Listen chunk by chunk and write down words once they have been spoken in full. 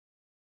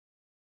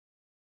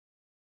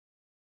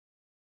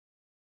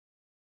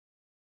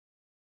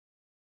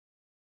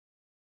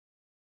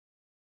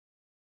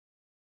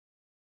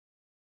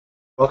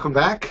Welcome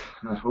back.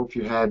 I hope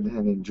you had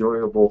an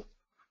enjoyable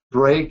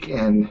break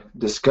and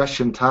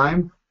discussion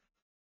time.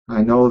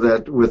 I know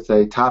that with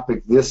a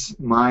topic this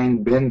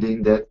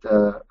mind-bending that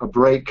a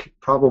break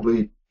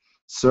probably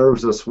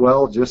serves us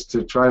well, just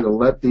to try to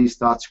let these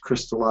thoughts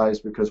crystallize,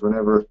 because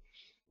whenever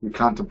you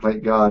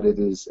contemplate God, it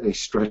is a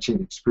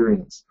stretching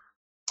experience.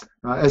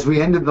 As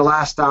we ended the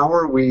last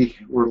hour, we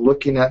were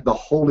looking at the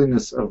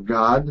holiness of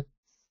God.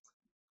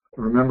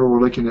 Remember,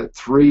 we're looking at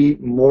three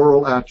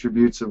moral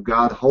attributes of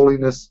God: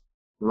 holiness,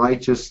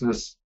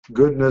 righteousness,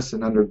 goodness,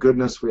 and under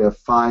goodness we have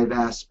five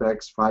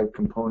aspects, five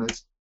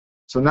components.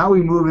 So now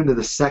we move into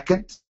the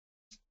second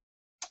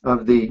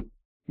of the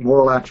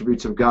moral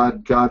attributes of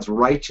God, God's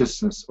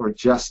righteousness or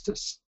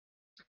justice.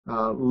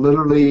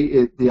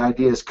 Literally, the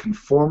idea is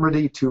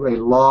conformity to a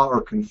law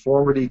or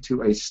conformity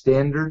to a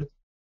standard.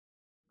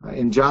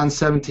 In John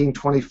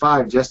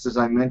 17:25, just as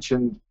I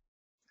mentioned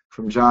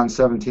from John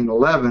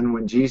 17:11,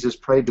 when Jesus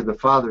prayed to the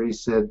Father, he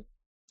said,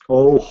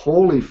 "O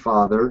Holy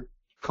Father,"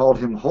 called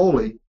him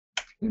holy.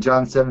 In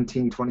John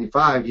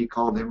 17:25, he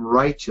called him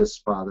righteous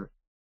Father.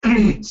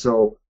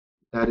 So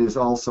that is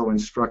also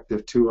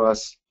instructive to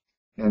us,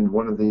 and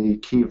one of the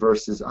key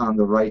verses on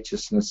the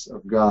righteousness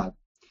of God.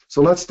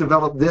 So let's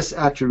develop this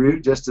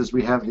attribute just as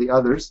we have the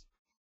others.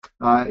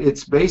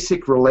 Its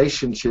basic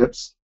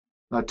relationships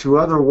to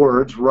other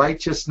words: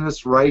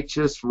 righteousness,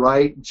 righteous,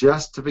 right,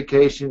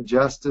 justification,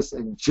 justice,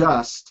 and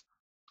just,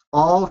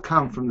 all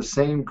come from the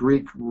same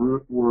Greek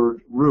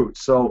word root.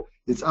 So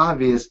it's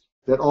obvious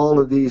that all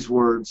of these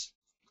words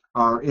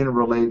are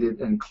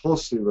interrelated and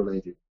closely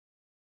related.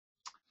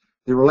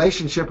 The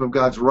relationship of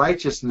God's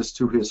righteousness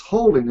to His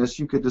holiness,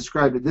 you could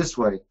describe it this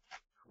way: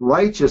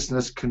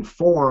 righteousness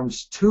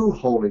conforms to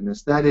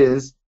holiness. That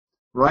is,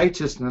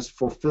 righteousness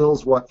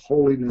fulfills what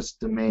holiness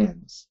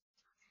demands.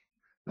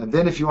 And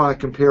then if you want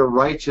to compare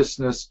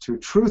righteousness to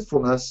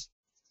truthfulness,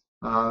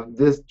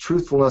 this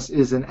truthfulness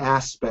is an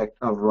aspect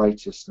of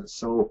righteousness.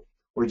 So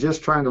we're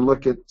just trying to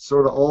look at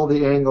sort of all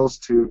the angles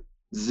to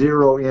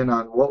zero in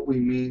on what we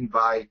mean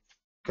by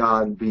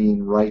God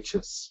being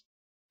righteous.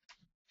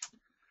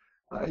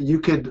 You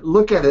could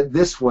look at it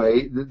this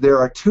way: there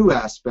are two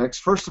aspects.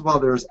 First of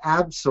all, there is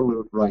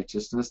absolute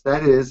righteousness.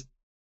 That is,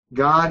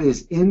 God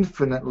is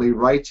infinitely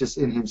righteous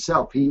in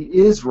Himself. He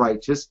is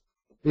righteous.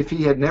 If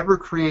He had never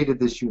created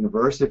this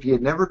universe, if He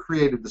had never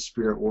created the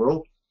spirit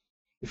world,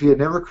 if He had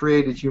never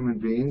created human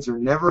beings, or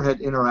never had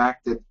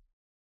interacted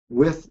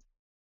with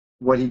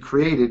what He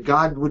created,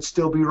 God would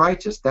still be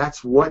righteous.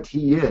 That's what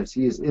He is.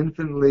 He is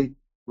infinitely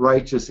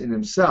righteous in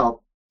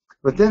Himself.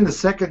 But then the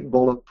second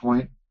bullet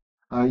point,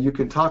 you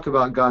can talk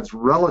about God's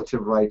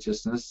relative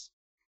righteousness.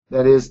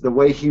 That is, the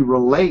way He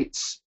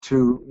relates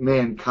to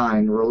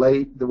mankind,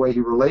 the way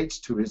He relates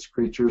to His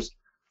creatures.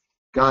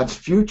 God's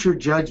future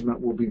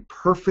judgment will be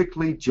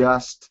perfectly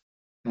just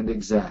and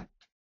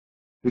exact,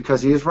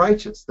 because He is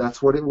righteous.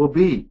 That's what it will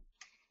be.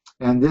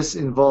 And this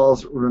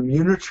involves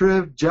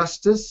remunerative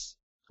justice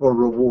or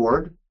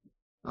reward,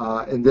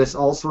 and this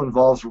also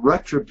involves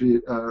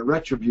retributive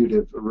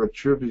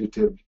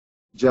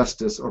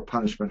justice or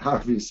punishment,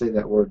 however you say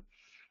that word.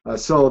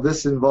 So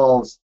this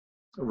involves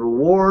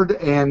reward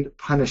and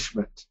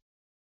punishment.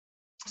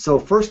 So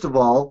first of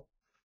all,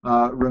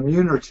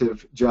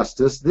 remunerative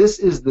justice. This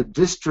is the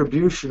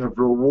distribution of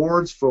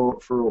rewards for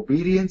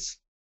obedience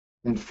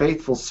and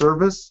faithful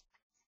service.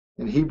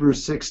 In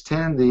Hebrews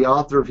 6:10, the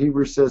author of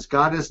Hebrews says,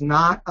 God is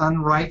not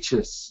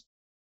unrighteous,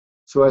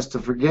 so as to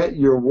forget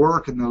your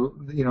work and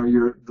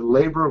the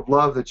labor of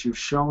love that you've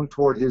shown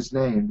toward His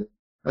name.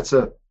 That's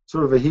a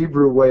sort of a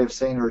Hebrew way of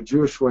saying, or a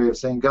Jewish way of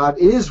saying, God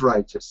is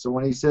righteous. So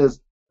when the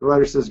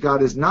writer says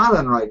God is not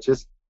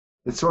unrighteous,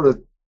 it's sort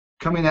of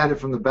coming at it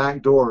from the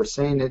back door, or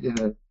saying it in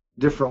a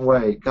different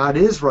way. God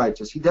is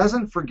righteous. He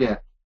doesn't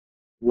forget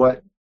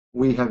what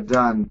we have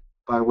done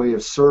by way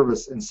of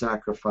service and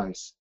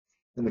sacrifice.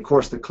 And of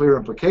course, the clear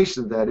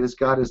implication of that is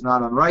God is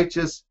not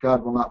unrighteous.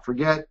 God will not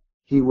forget.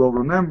 He will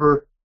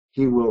remember.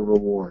 He will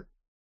reward.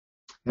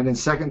 And in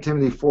 2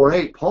 Timothy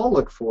 4:8, Paul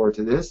looked forward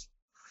to this.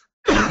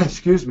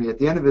 Excuse me. At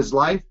the end of his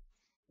life,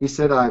 he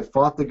said, I've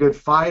fought the good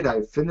fight.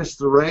 I've finished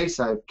the race.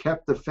 I've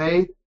kept the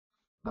faith.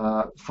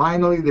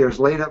 Finally, there's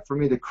laid up for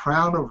me the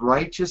crown of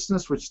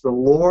righteousness, which the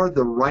Lord,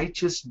 the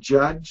righteous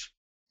judge,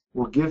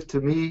 will give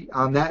to me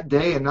on that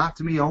day, and not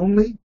to me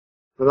only,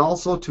 but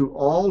also to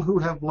all who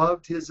have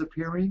loved His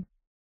appearing.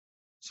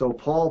 So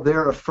Paul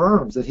there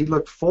affirms that he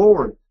looked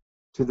forward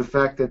to the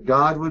fact that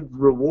God would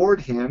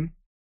reward him,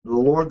 the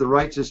Lord, the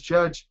righteous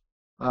judge,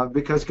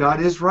 because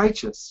God is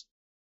righteous.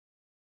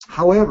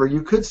 However,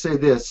 you could say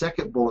this,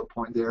 second bullet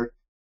point there: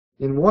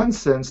 in one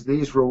sense,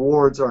 these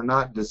rewards are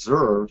not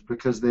deserved,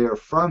 because they are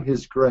from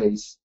His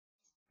grace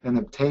and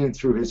obtained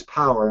through His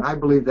power. And I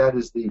believe that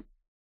is the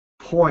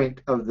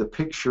point of the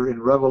picture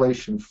in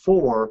Revelation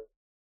 4,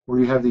 where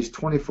you have these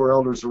 24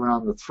 elders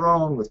around the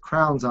throne with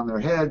crowns on their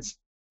heads,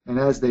 and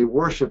as they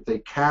worship, they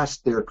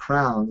cast their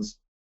crowns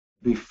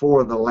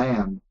before the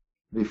Lamb,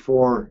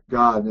 before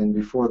God and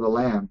before the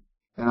Lamb.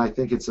 And I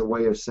think it's a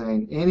way of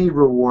saying any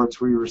rewards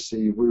we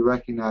receive, we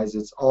recognize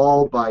it's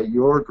all by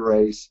your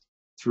grace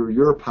through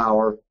your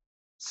power.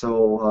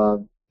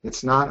 So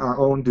it's not our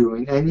own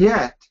doing. And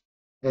yet,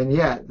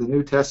 the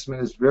New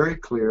Testament is very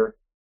clear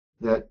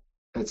that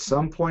at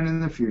some point in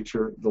the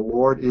future, the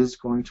Lord is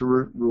going to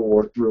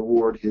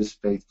reward his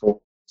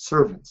faithful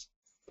servants.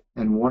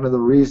 And one of the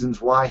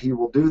reasons why he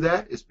will do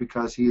that is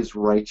because he is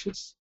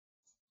righteous.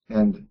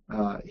 And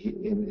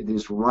it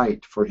is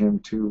right for him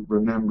to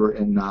remember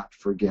and not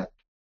forget.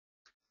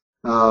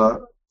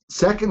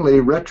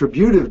 Secondly,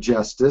 retributive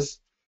justice.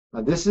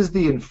 This is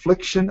the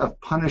infliction of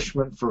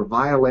punishment for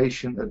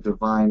violation of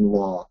divine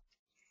law.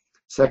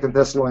 2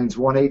 Thessalonians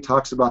 1:8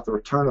 talks about the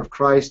return of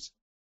Christ.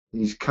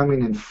 He's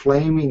coming in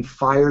flaming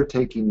fire,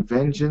 taking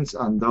vengeance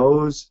on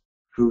those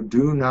who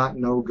do not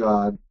know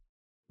God,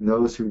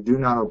 those who do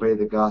not obey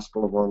the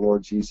gospel of our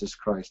Lord Jesus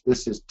Christ.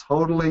 This is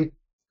totally,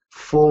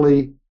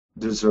 fully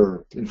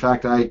deserved. In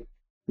fact, I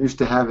used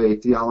to have a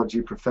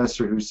theology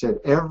professor who said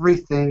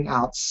everything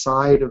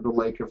outside of the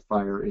lake of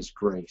fire is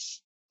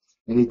grace.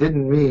 And he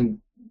didn't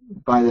mean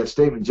by that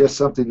statement just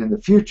something in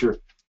the future.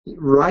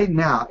 Right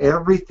now,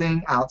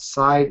 everything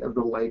outside of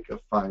the lake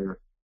of fire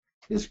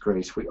is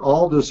grace. We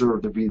all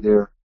deserve to be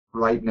there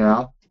right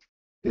now.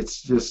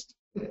 It's just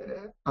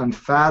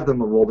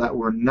unfathomable that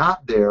we're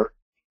not there.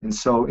 And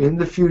so in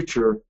the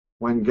future,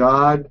 when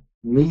God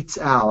metes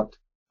out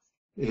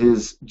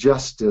his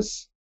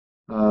justice,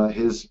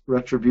 his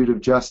retributive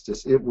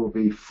justice, it will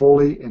be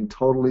fully and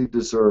totally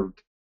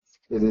deserved.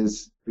 It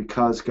is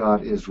because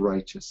God is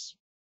righteous.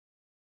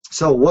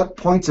 So what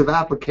points of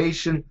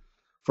application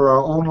for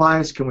our own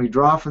lives can we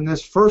draw from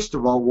this? First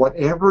of all,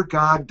 whatever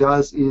God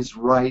does is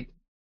right,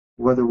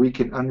 whether we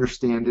can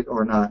understand it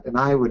or not. And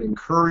I would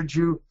encourage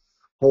you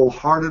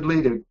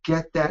wholeheartedly to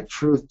get that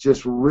truth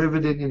just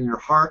riveted in your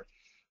heart,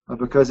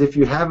 because if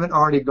you haven't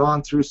already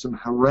gone through some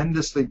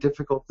horrendously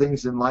difficult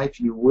things in life,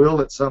 you will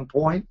at some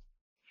point.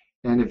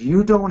 And if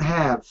you don't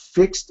have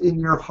fixed in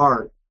your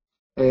heart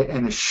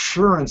an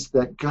assurance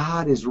that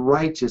God is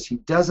righteous, he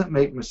doesn't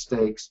make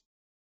mistakes,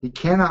 he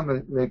cannot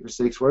make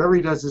mistakes, whatever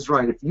he does is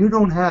right. If you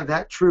don't have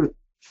that truth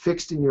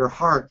fixed in your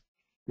heart,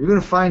 you're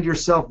going to find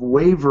yourself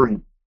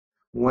wavering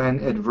when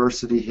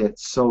adversity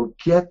hits. So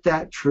get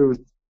that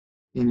truth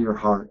in your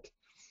heart.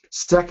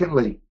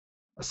 Secondly,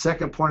 a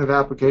second point of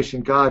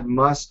application, God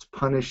must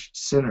punish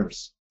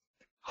sinners.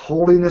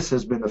 Holiness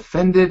has been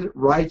offended.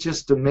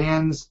 Righteousness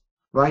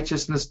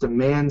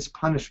demands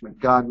punishment.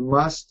 God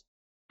must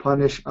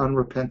punish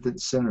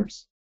unrepentant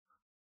sinners.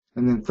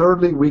 And then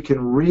thirdly, we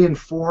can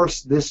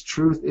reinforce this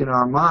truth in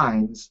our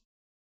minds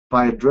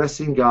by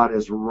addressing God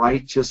as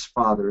righteous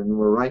Father. And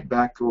we're right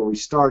back to where we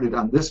started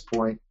on this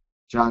point,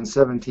 John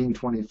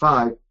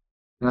 17:25.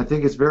 And I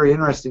think it's very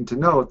interesting to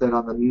note that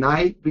on the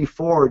night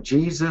before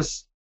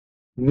Jesus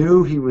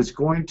knew he was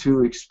going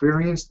to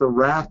experience the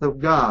wrath of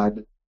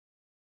God,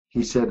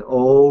 he said,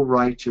 "O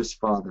righteous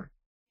Father."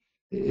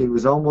 It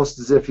was almost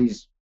as if he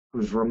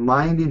was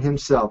reminding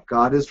himself,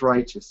 God is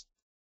righteous.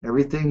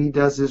 Everything he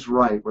does is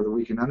right, whether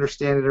we can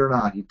understand it or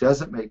not. He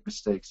doesn't make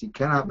mistakes. He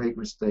cannot make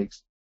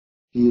mistakes.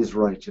 He is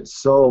righteous.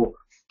 So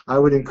I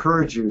would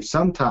encourage you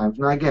sometimes,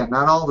 and again,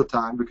 not all the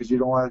time, because you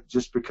don't want to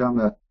just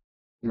become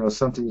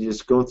something you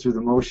just go through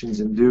the motions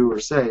and do or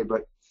say,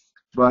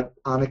 but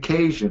on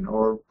occasion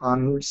or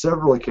on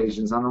several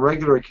occasions, on a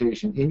regular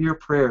occasion, in your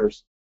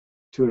prayers,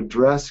 to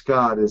address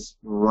God as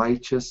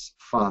righteous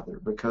Father,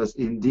 because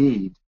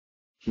indeed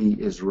he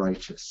is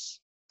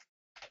righteous.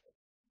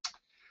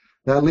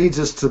 That leads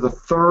us to the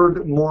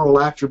third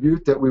moral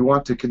attribute that we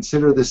want to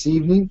consider this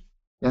evening,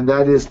 and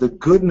that is the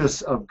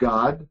goodness of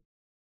God.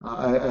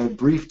 A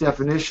brief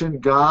definition: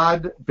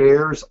 God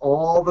bears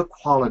all the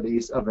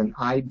qualities of an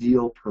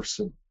ideal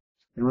person.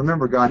 And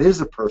remember, God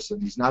is a person.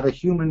 He's not a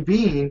human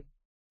being,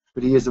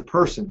 but he is a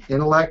person.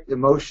 Intellect,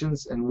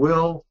 emotions, and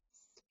will.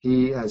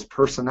 He has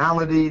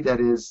personality, that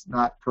is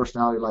not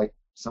personality like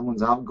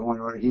someone's outgoing,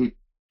 or he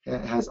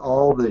has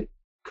all the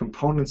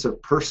components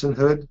of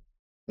personhood,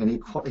 and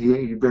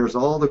he bears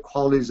all the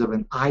qualities of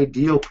an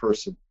ideal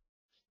person.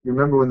 You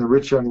remember when the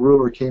rich young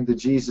ruler came to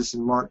Jesus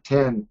in Mark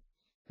 10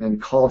 and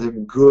called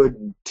him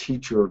good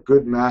teacher or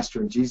good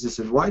master, and Jesus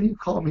said, "Why do you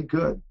call me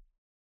good?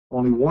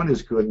 Only one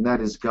is good, and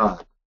that is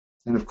God."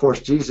 And of course,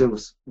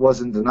 Jesus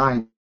wasn't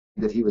denying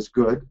that he was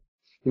good.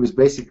 He was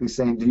basically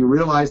saying, do you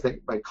realize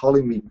that by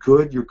calling me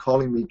good, you're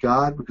calling me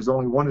God? Because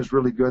only one is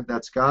really good,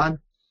 that's God.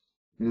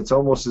 And it's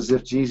almost as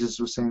if Jesus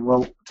was saying,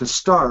 well, to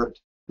start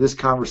this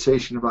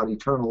conversation about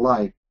eternal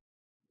life,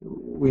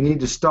 we need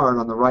to start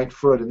on the right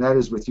foot, and that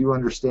is with you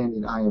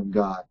understanding I am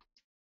God.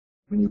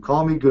 When you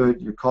call me good,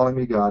 you're calling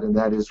me God, and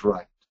that is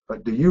right.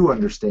 But do you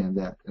understand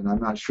that? And I'm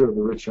not sure the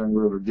rich young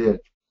ruler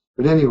did.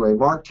 But anyway,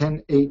 Mark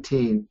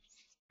 10:18,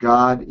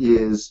 God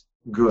is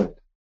good.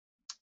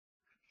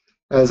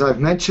 As I've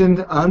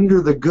mentioned,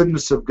 under the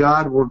goodness of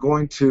God, we're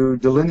going to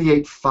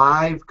delineate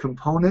 5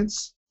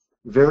 components,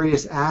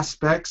 various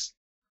aspects: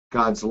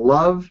 God's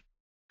love,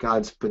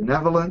 God's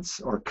benevolence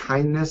or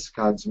kindness,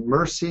 God's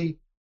mercy,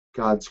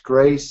 God's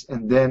grace,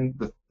 and then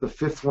the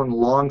fifth one,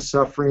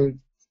 long-suffering,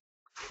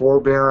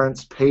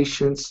 forbearance,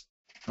 patience.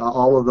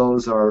 All of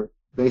those are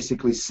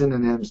basically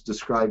synonyms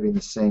describing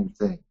the same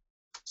thing.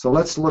 So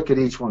let's look at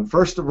each one.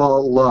 First of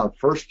all, love.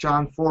 1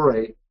 John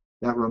 4:8,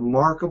 that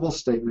remarkable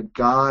statement,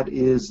 God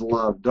is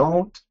love.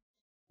 Don't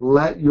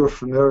let your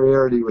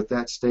familiarity with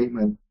that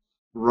statement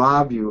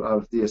rob you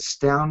of the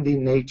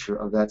astounding nature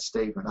of that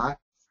statement. I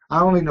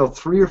only know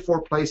 3 or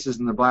 4 places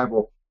in the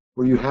Bible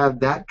where you have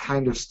that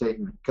kind of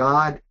statement.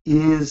 God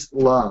is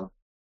love.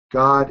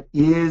 God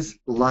is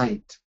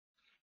light.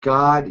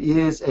 God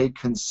is a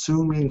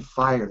consuming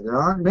fire. There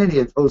aren't many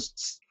of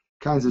those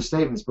kinds of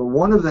statements, but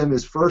one of them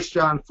is 1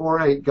 John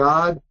 4:8,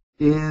 God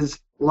is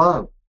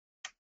love.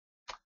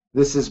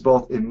 This is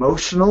both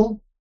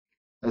emotional,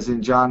 as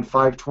in John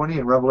 5:20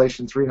 and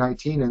Revelation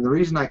 3:19, and the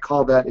reason I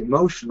call that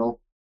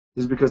emotional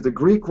is because the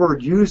Greek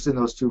word used in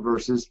those 2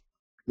 verses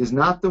is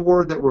not the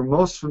word that we're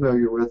most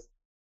familiar with,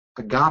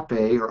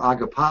 agape or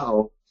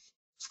agapao.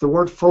 It's the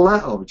word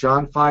phileo,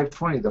 John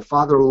 5:20. The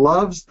Father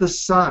loves the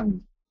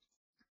Son,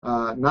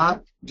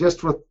 not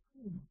just with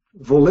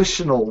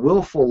volitional,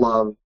 willful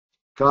love.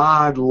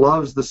 God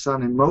loves the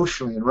Son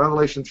emotionally. In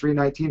Revelation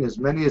 3:19, as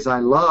many as I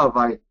love,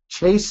 I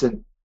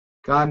chasten.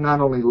 God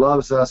not only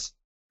loves us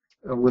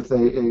with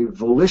a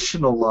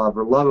volitional love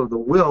or love of the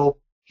will,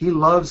 He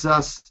loves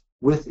us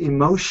with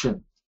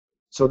emotion.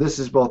 So this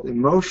is both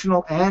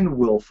emotional and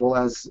willful,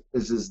 as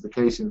is the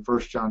case in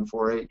 1 John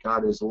 4:8.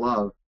 God is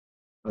love,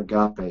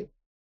 agape.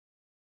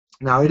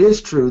 Now it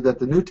is true that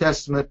the New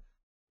Testament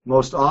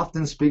most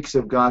often speaks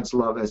of God's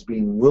love as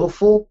being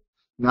willful,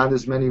 not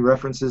as many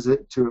references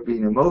to it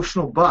being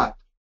emotional, but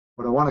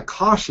what I want to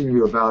caution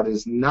you about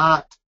is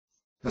not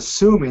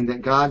assuming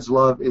that God's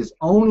love is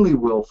only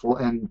willful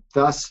and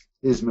thus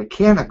is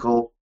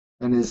mechanical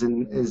and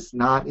is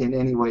not in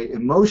any way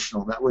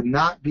emotional. That would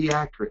not be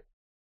accurate.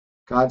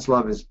 God's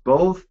love is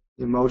both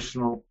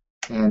emotional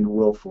and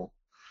willful.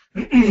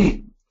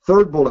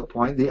 Third bullet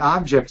point, the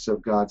objects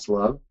of God's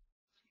love.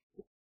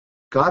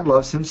 God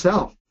loves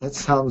Himself. That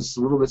sounds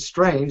a little bit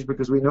strange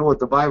because we know what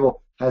the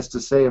Bible has to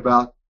say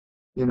about,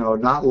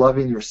 not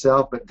loving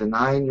yourself but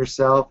denying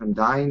yourself and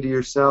dying to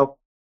yourself.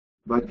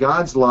 But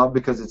God's love,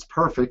 because it's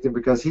perfect and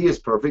because He is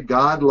perfect,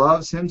 God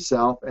loves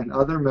Himself and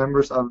other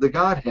members of the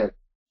Godhead.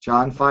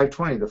 John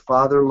 5:20, the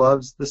Father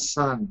loves the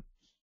Son.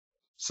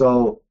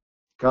 So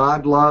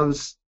God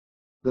loves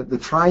the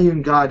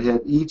triune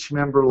Godhead. Each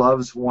member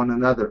loves one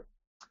another.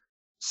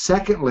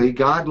 Secondly,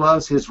 God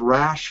loves His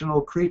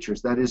rational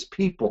creatures, that is,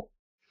 people.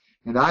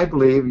 And I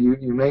believe,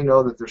 you may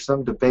know that there's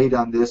some debate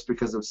on this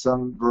because of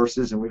some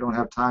verses, and we don't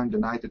have time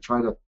tonight to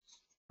try to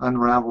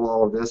unravel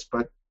all of this,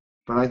 but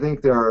I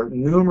think there are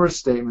numerous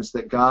statements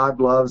that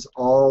God loves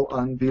all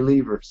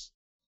unbelievers.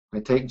 I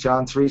take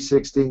John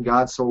 3:16,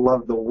 God so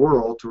loved the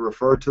world, to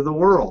refer to the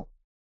world.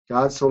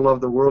 God so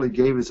loved the world, He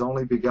gave His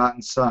only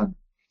begotten Son.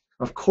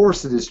 Of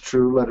course it is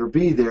true, let her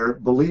be there,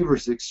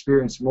 believers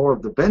experience more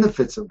of the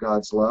benefits of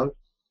God's love.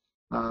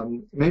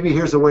 Maybe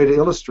here's a way to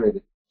illustrate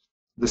it.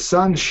 The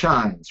sun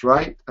shines,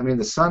 right? I mean,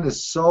 the sun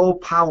is so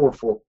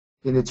powerful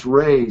in its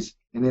rays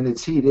and in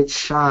its heat, it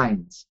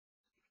shines.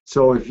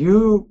 So if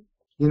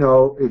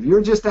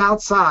you're just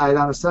outside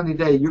on a sunny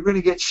day, you're going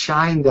to get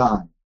shined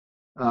on.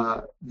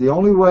 The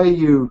only way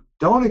you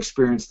don't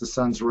experience the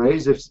sun's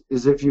rays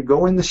is if you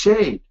go in the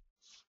shade.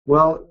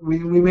 Well, we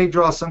may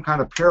draw some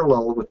kind of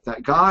parallel with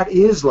that. God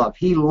is love.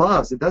 He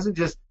loves. It doesn't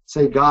just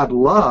say God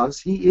loves.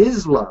 He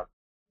is love.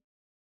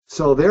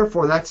 So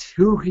therefore, that's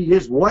who He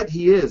is, what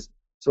He is.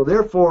 So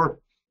therefore,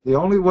 the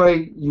only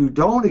way you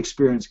don't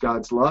experience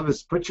God's love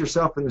is put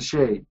yourself in the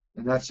shade.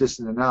 And that's just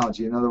an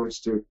analogy. In other words,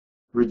 to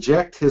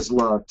reject His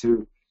love,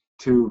 to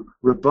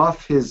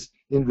rebuff His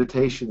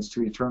invitations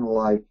to eternal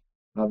life.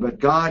 But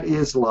God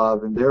is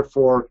love, and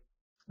therefore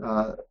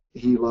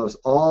He loves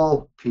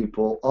all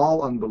people,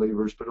 all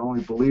unbelievers, but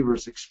only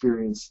believers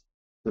experience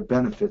the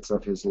benefits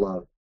of His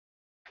love.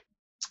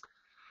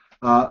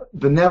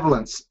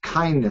 Benevolence,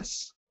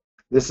 kindness.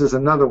 This is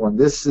another one.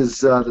 This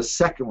is the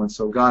second one.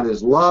 So God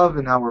is love,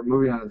 and now we're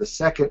moving on to the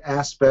second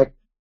aspect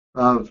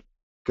of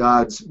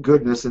God's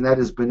goodness, and that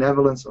is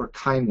benevolence or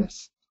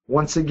kindness.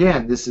 Once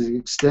again, this is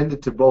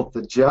extended to both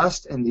the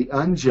just and the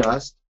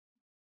unjust.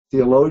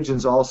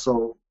 Theologians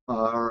also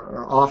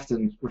are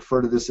often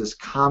refer to this as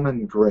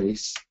common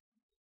grace.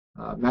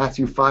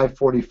 Matthew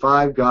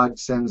 5:45, God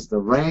sends the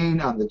rain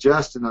on the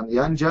just and on the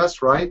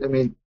unjust, right? I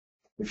mean,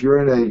 if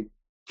you're in a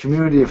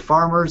community of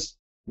farmers,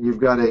 you've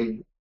got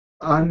a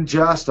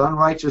unjust,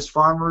 unrighteous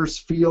farmer's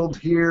field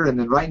here, and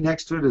then right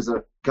next to it is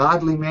a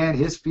godly man,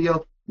 his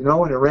field.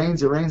 When it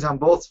rains on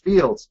both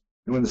fields.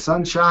 And when the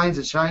sun shines,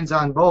 it shines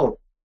on both.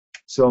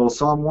 So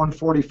Psalm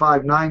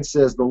 145:9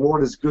 says, the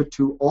Lord is good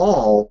to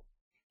all.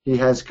 He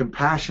has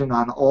compassion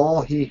on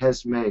all He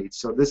has made.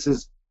 So this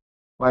is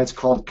why it's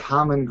called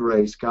common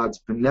grace, God's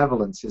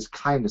benevolence, His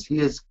kindness. He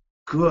is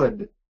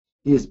good.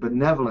 He is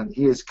benevolent.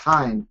 He is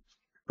kind.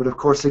 But of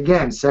course,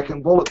 again,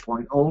 second bullet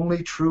point,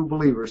 only true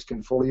believers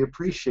can fully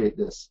appreciate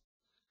this.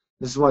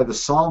 This is why the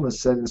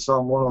psalmist said in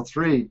Psalm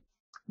 103,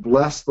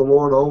 bless the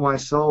Lord, O my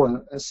soul,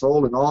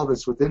 and all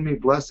that's within me.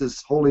 Bless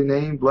His holy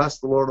name. Bless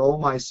the Lord, O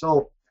my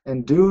soul.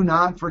 And do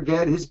not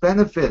forget His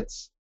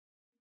benefits.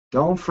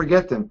 Don't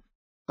forget them.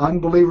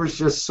 Unbelievers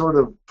just sort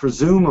of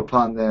presume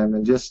upon them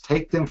and just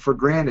take them for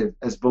granted.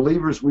 As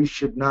believers, we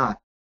should not.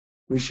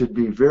 We should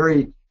be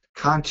very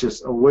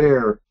conscious,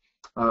 aware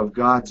of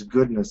God's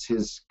goodness,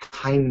 His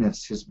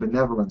kindness, His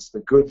benevolence,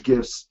 the good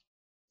gifts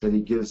that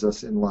He gives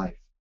us in life.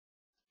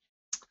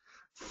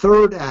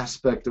 Third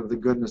aspect of the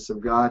goodness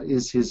of God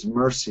is His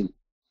mercy.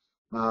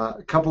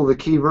 A couple of the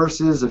key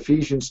verses,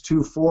 Ephesians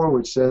 2:4,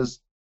 which says,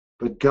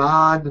 but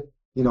God,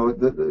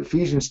 the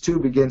Ephesians 2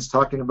 begins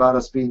talking about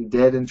us being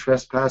dead in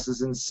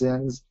trespasses and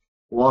sins,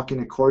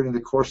 walking according to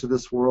the course of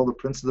this world, the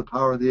prince of the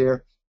power of the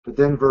air. But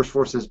then verse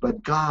 4 says,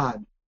 but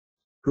God,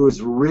 who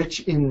is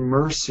rich in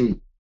mercy,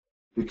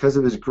 because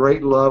of His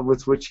great love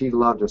with which He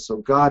loved us. So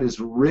God is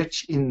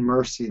rich in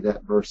mercy,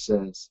 that verse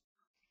says.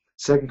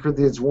 2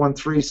 Corinthians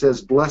 1:3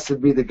 says,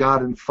 blessed be the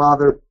God and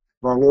Father of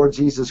our Lord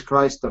Jesus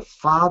Christ, the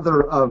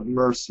Father of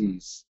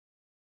mercies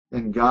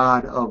and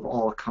God of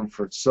all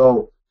comfort.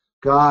 So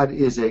God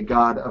is a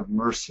God of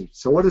mercy.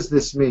 So what does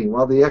this mean?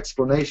 Well, the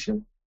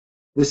explanation,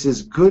 this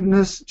is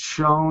goodness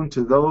shown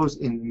to those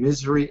in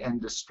misery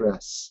and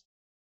distress.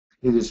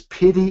 It is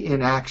pity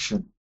in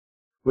action,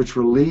 which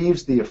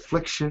relieves the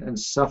affliction and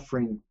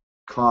suffering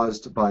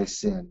caused by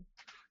sin.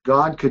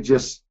 God could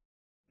just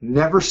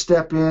never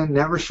step in,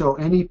 never show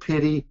any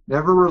pity,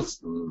 never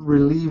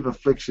relieve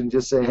affliction,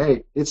 just say,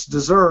 hey, it's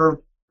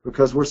deserved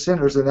because we're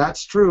sinners, and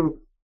that's true.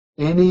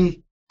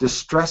 Any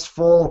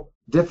distressful,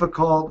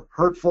 difficult,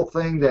 hurtful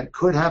thing that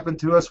could happen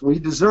to us, we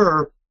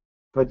deserve,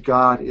 but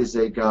God is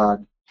a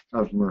God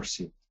of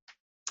mercy.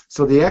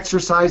 So the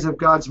exercise of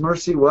God's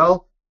mercy,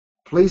 well,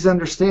 please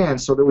understand,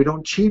 so that we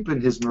don't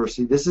cheapen His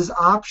mercy, this is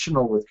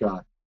optional with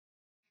God,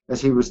 as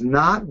He was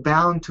not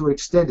bound to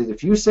extend it.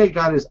 If you say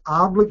God is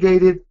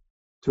obligated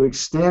to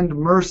extend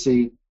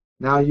mercy,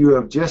 now you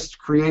have just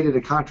created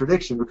a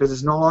contradiction, because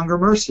it's no longer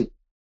mercy.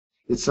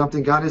 It's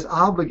something God is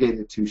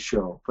obligated to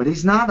show, but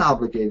He's not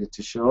obligated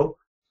to show,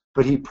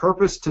 but He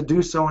purposed to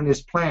do so in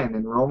His plan.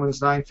 In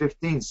Romans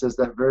 9:15 says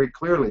that very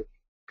clearly.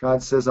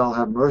 God says, I'll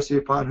have mercy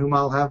upon whom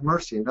I'll have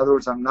mercy. In other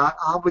words, I'm not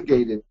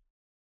obligated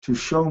to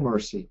show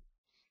mercy.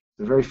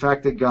 The very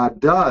fact that God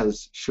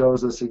does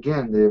shows us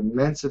again the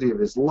immensity of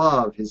His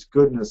love, His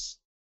goodness,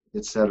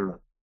 etc.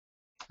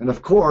 And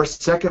of course,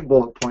 second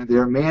bullet point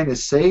there, man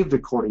is saved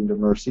according to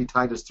mercy,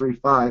 Titus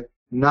 3:5,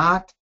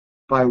 not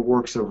by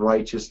works of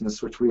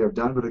righteousness which we have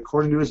done, but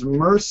according to His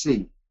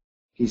mercy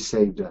He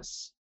saved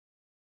us.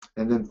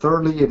 And then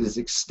thirdly, it is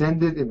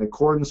extended in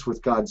accordance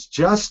with God's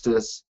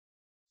justice,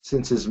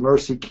 since His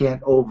mercy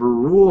can't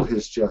overrule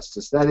His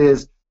justice. That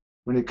is,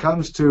 when it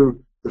comes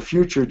to the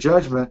future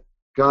judgment,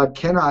 God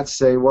cannot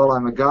say, well,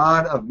 I'm a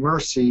God of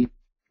mercy,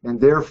 and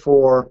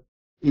therefore,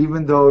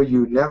 even though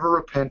you never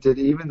repented,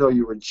 even though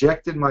you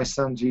rejected my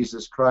Son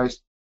Jesus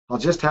Christ, I'll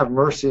just have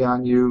mercy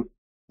on you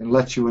and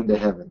let you into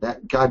heaven.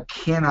 That God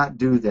cannot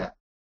do that.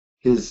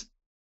 His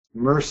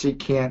mercy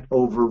can't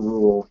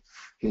overrule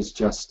His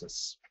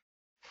justice.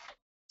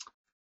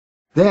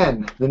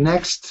 Then, the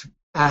next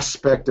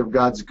aspect of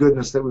God's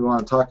goodness that we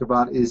want to talk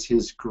about is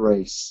His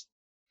grace.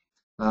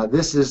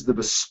 This is the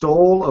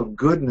bestowal of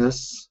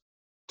goodness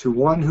to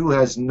one who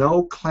has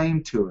no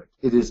claim to it.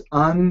 It is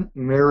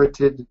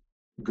unmerited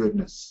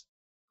goodness.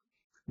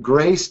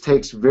 Grace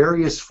takes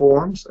various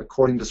forms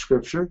according to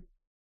Scripture.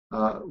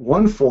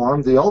 One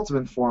form, the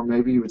ultimate form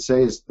maybe you would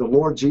say, is the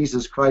Lord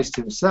Jesus Christ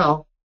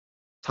Himself.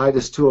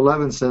 Titus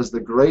 2:11 says, the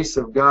grace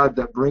of God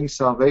that brings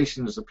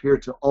salvation has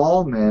appeared to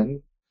all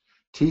men,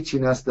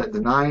 teaching us that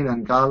denying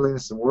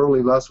ungodliness and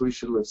worldly lust, we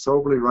should live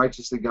soberly,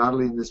 righteously,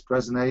 godly in this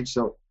present age.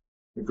 So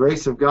the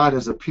grace of God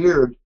has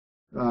appeared.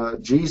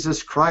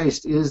 Jesus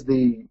Christ is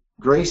the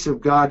grace of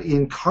God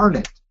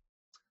incarnate.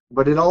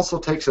 But it also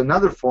takes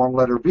another form,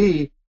 letter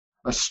B,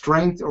 a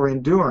strength or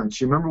endurance.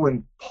 You remember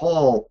when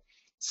Paul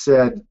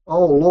said,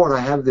 oh Lord,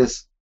 I have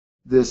this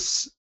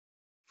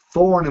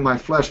thorn in my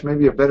flesh.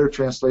 Maybe a better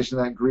translation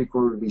of that Greek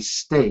word would be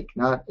stake,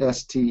 not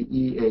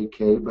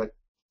S-T-E-A-K, but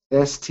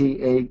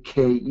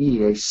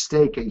S-T-A-K-E, a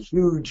stake, a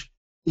huge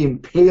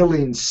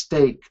impaling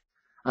stake.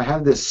 I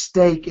have this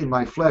stake in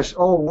my flesh.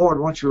 Oh Lord,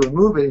 won't you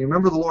remove it? And you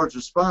remember the Lord's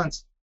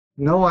response,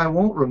 no, I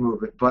won't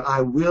remove it, but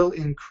I will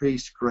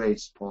increase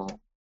grace,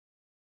 Paul.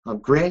 I'll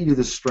grant you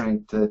the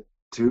strength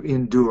to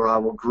endure. I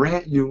will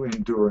grant you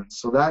endurance.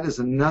 So that is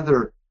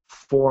another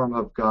form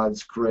of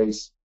God's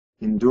grace,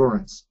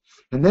 endurance.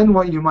 And then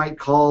what you might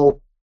call,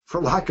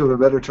 for lack of a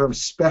better term,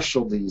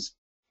 specialties.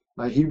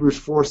 Hebrews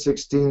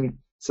 4:16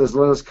 says,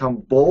 let us come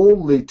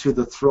boldly to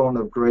the throne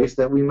of grace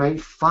that we may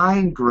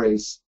find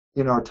grace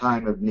in our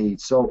time of need.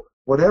 So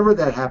whatever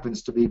that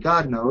happens to be,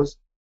 God knows.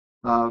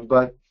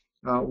 But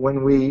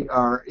when we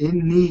are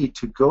in need,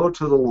 to go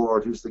to the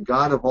Lord, who's the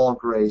God of all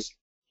grace,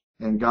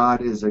 and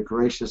God is a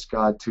gracious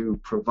God to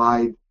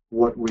provide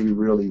what we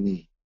really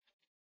need.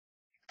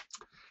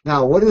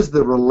 Now, what is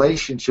the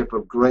relationship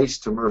of grace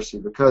to mercy?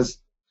 Because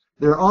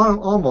they're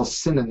almost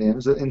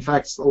synonyms. In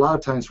fact, a lot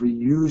of times we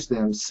use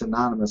them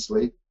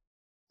synonymously,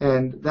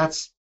 and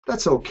that's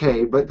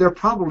okay, but there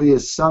probably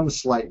is some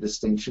slight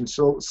distinction,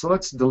 so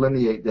let's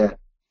delineate that.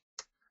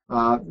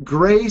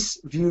 Grace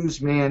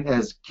views man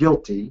as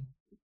guilty.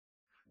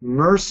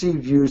 Mercy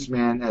views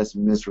man as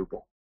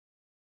miserable.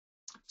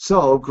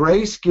 So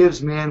grace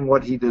gives man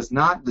what he does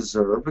not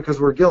deserve,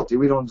 because we're guilty.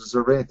 We don't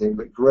deserve anything,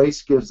 but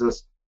grace gives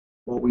us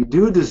what we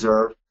do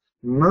deserve.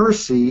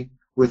 Mercy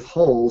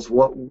withholds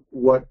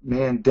what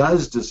man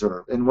does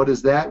deserve. And what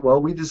is that?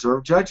 Well, we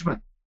deserve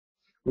judgment.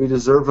 We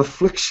deserve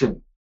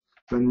affliction.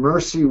 But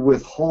mercy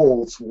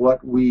withholds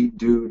what we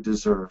do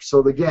deserve. So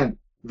again,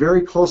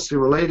 very closely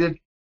related,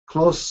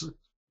 close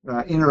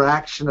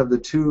interaction of the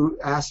two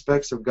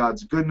aspects of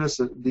God's goodness,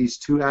 these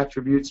two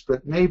attributes,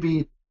 but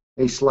maybe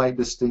a slight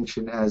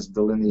distinction as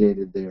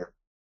delineated there.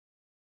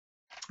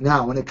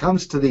 Now, when it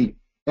comes to the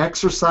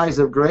exercise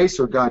of grace,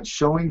 or God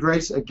showing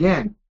grace,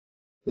 again,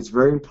 it's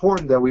very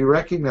important that we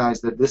recognize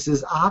that this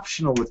is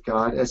optional with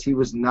God, as he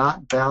was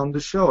not bound to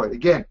show it.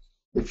 Again,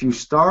 if you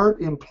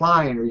start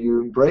implying, or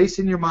you embrace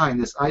in your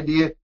mind this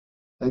idea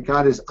that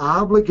God is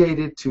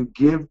obligated to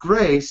give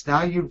grace,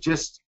 now you've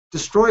just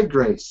destroyed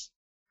grace.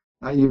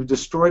 You've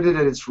destroyed it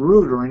at its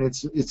root, or in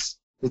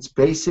its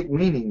basic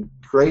meaning.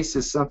 Grace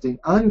is something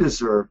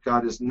undeserved.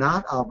 God is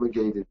not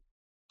obligated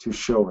to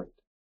show it.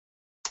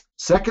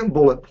 Second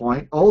bullet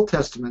point, Old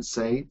Testament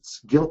saints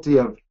guilty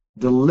of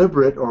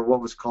deliberate, or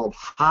what was called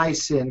high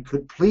sin,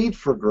 could plead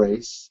for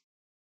grace.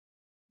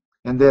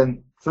 And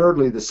then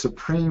thirdly, the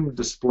supreme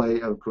display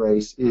of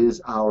grace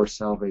is our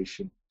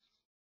salvation.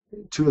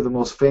 Two of the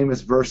most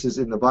famous verses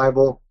in the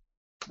Bible,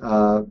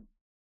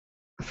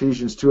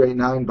 Ephesians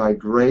 2:8-9, by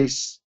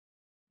grace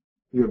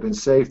you have been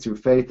saved through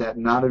faith, that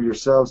not of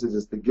yourselves, it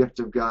is the gift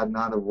of God,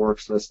 not of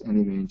works, lest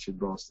any man should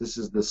boast. This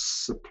is the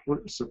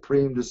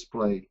supreme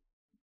display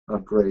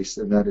of grace,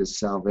 and that is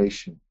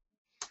salvation.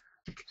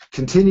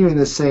 Continuing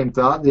the same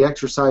thought, the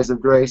exercise of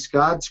grace,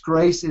 God's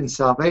grace in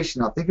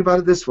salvation. Now think about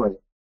it this way.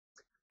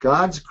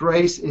 God's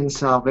grace in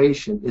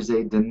salvation is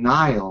a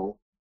denial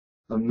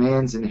of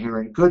man's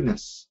inherent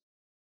goodness.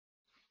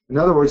 In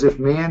other words, if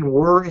man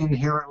were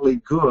inherently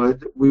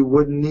good, we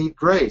wouldn't need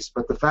grace.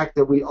 But the fact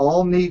that we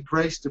all need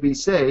grace to be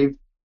saved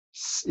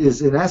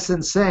is in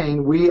essence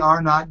saying we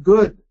are not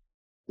good.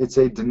 It's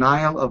a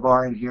denial of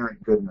our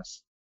inherent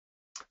goodness.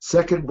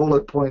 Second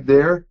bullet point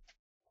there,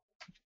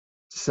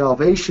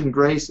 salvation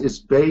grace is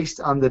based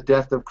on the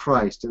death of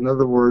Christ. In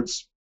other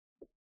words,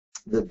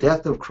 the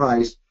death of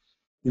Christ,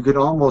 you could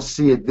almost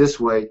see it this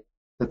way,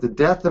 that the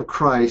death of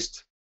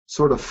Christ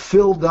sort of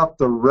filled up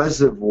the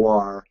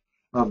reservoir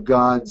of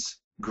God's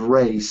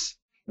grace,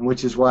 and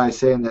which is why I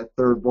say in that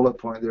third bullet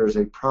point there is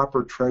a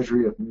proper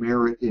treasury of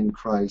merit in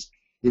Christ.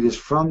 It is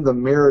from the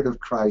merit of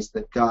Christ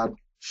that God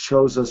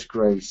shows us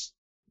grace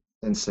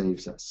and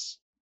saves us.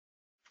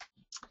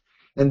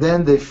 And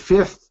then the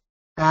fifth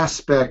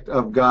aspect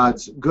of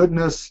God's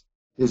goodness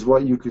is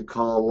what you could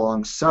call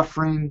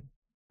long-suffering,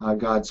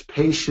 God's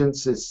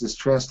patience. It's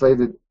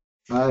translated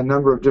a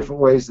number of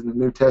different ways in the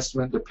New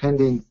Testament,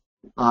 depending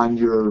on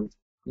your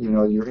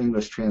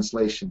English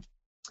translation.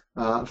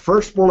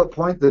 First bullet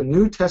point, the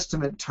New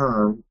Testament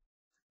term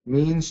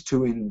means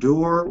to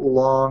endure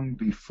long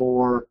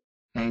before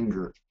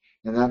anger.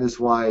 And that is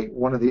why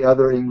one of the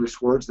other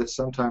English words that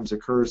sometimes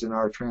occurs in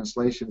our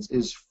translations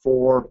is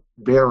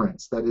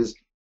forbearance. That is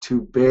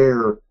to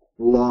bear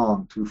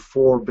long, to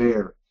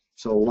forbear.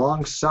 So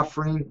long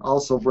suffering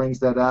also brings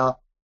that out.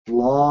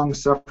 Long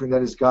suffering,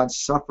 that is God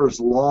suffers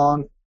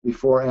long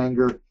before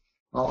anger.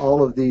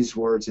 All of these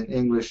words in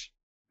English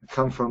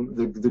come from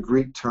the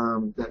Greek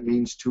term that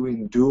means to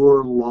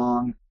endure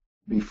long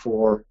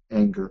before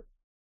anger.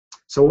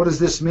 So what does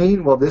this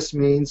mean? Well, this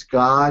means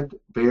God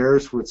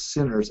bears with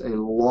sinners a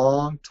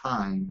long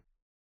time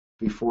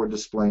before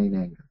displaying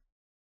anger.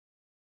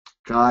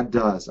 God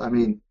does. I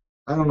mean,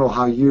 I don't know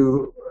how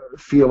you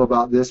feel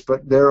about this,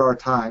 but there are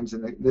times,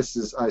 and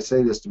I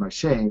say this to my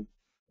shame,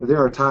 but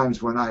there are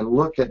times when I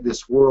look at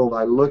this world,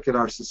 I look at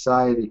our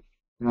society,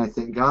 and I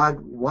think, God,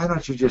 why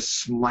don't you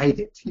just smite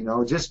it?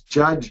 Just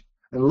judge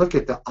and look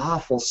at the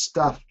awful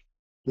stuff,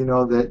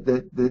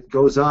 that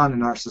goes on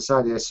in our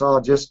society. I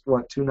saw just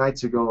 2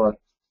 nights ago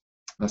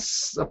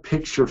a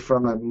picture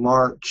from a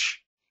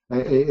march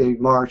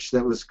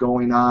that was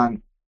going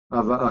on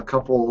of a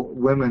couple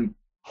women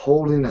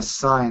holding a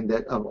sign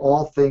that of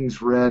all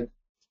things read,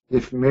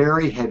 if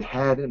Mary had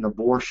had an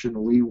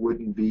abortion, we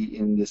wouldn't be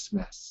in this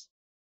mess.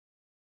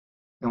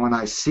 And when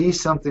I see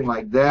something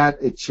like that,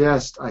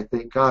 I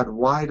think, God,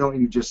 why don't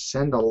you just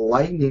send a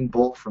lightning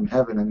bolt from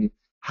heaven? I mean,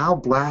 how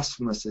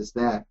blasphemous is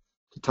that?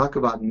 To talk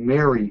about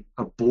Mary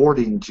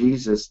aborting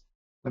Jesus.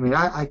 I mean,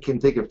 I can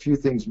think of a few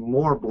things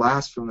more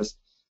blasphemous.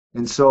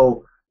 And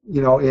so,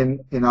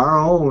 in our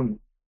own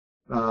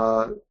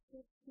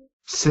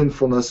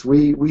sinfulness,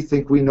 we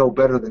think we know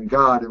better than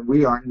God, and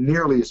we aren't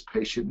nearly as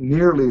patient,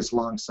 nearly as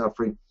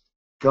long-suffering.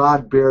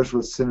 God bears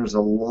with sinners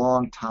a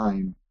long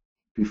time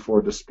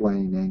before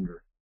displaying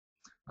anger.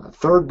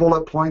 Third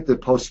bullet point, the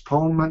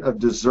postponement of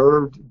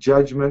deserved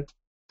judgment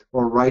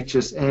or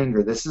righteous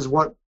anger. This is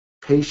what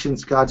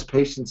God's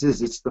patience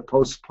is. It's the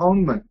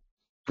postponement.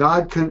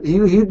 God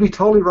he'd be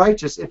totally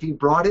righteous if he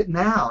brought it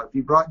now, if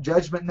he brought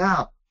judgment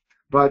now.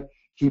 But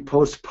He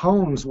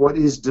postpones what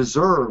is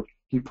deserved.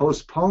 He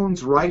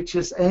postpones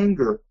righteous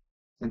anger.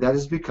 And that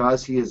is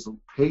because he is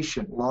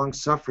patient,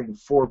 long-suffering,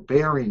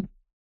 forbearing.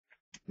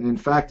 And in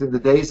fact, in the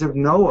days of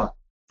Noah,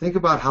 think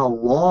about how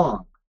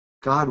long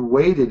God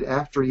waited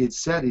after he had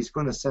said he's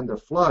going to send a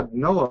flood.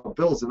 Noah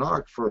builds an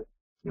ark for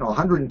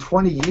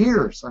 120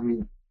 years. I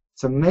mean,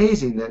 it's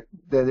amazing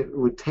that it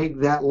would take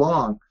that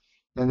long.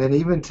 And then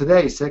even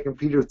today, 2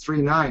 Peter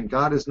 3:9,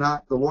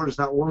 the Lord is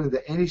not willing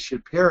that any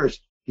should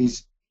perish.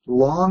 He's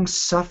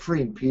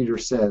long-suffering, Peter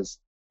says.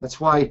 That's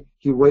why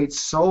he waits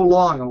so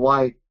long, and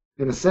why,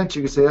 in a sense,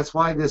 you could say that's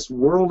why this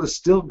world is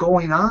still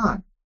going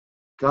on.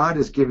 God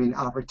is giving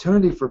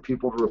opportunity for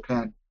people to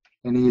repent,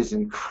 and he is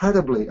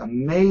incredibly,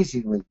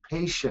 amazingly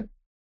patient,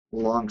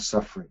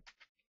 long-suffering.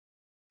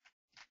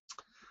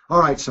 All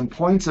right, some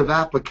points of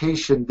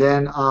application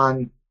then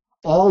on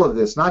all of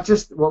this, not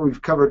just what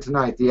we've covered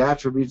tonight, the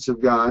attributes of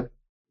God,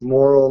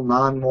 moral,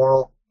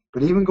 non-moral,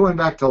 but even going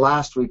back to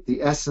last week,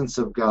 the essence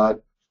of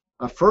God.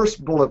 A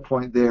first bullet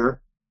point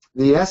there,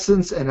 the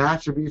essence and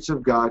attributes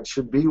of God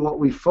should be what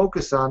we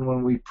focus on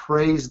when we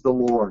praise the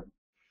Lord.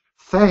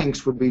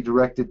 Thanks would be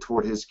directed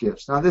toward his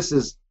gifts. Now, this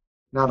is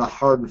not a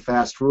hard and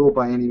fast rule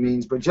by any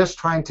means, but just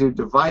trying to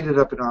divide it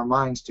up in our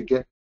minds to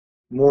get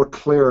more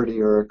clarity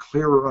or a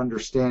clearer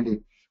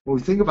understanding. When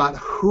we think about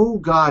who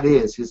God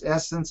is, his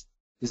essence,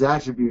 his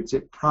attributes,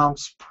 it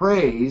prompts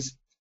praise.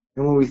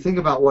 And when we think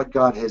about what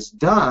God has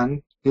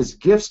done, his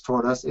gifts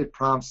toward us, it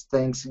prompts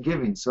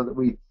thanksgiving, so that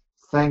we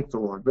thank the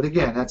Lord. But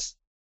again, that's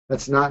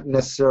not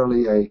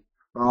necessarily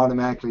or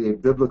automatically a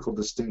biblical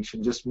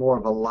distinction, just more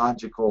of a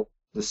logical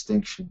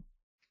distinction.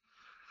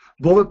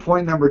 Bullet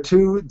point number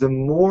 2, the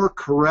more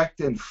correct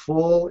and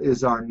full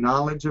is our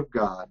knowledge of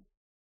God,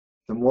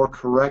 the more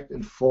correct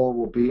and full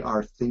will be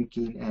our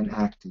thinking and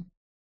acting.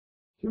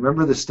 You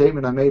remember the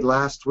statement I made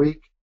last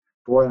week?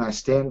 Boy, and I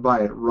stand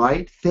by it.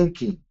 Right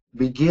thinking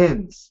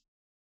begins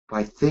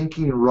by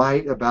thinking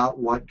right about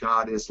what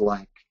God is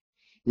like.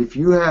 If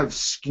you have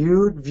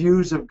skewed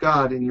views of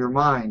God in your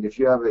mind, if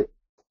you have an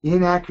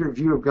inaccurate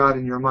view of God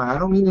in your mind, I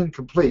don't mean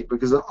incomplete,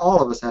 because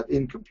all of us have an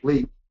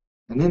incomplete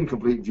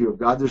view of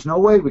God. There's no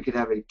way we could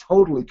have a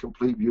totally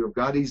complete view of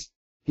God.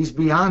 He's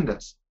beyond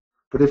us.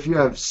 But if you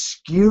have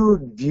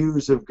skewed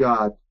views of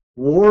God,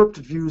 warped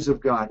views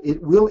of God,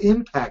 it will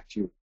impact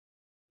you.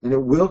 And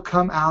it will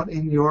come out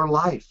in your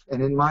life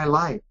and in my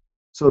life.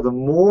 So the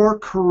more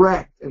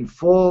correct and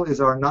full is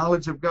our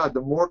knowledge of God,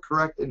 the more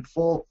correct and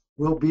full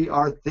will be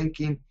our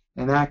thinking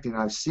and acting.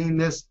 I've seen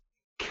this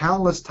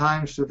countless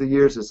times through the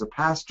years as a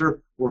pastor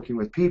working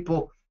with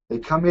people. They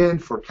come in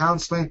for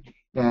counseling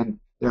and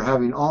they're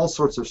having all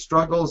sorts of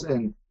struggles,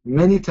 and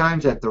many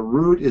times at the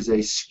root is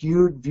a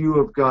skewed view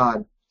of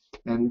God,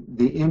 and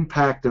the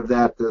impact of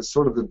that, the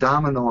sort of the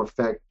domino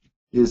effect,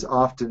 is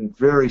often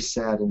very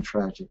sad and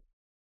tragic.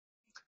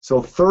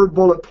 So third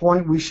bullet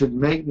point, we should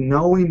make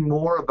knowing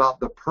more about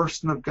the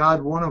person of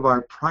God one of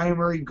our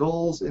primary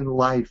goals in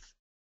life.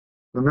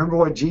 Remember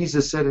what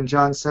Jesus said in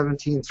John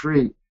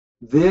 17:3.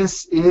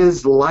 This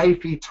is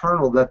life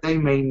eternal, that they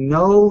may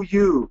know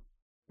you.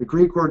 The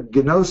Greek word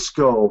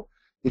gnosko,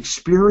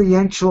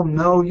 experiential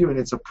know you, and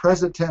it's a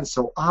present tense,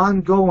 so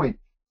ongoing.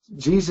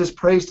 Jesus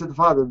prays to the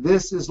Father,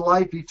 this is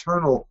life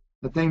eternal,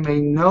 that they may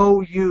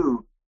know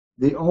you,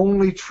 the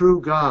only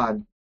true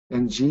God,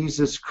 and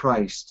Jesus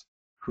Christ,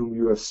 whom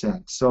you have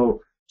sent.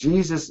 So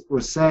Jesus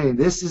was saying,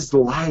 this is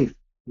life,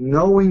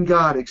 knowing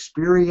God,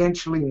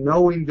 experientially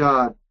knowing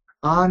God,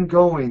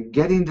 ongoing,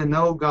 getting to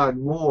know God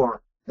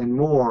more and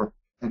more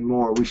and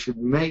more. We should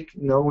make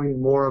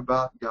knowing more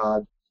about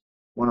God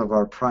one of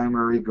our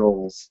primary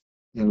goals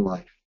in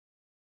life.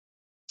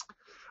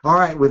 All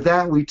right, with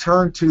that, we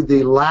turn to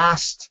the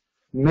last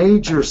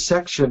major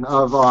section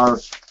of our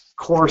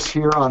course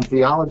here on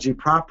theology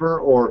proper,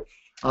 or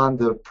on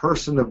the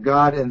person of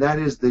God, and that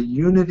is the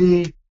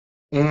unity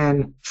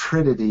and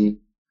Trinity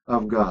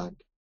of God.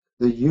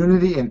 The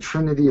unity and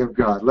Trinity of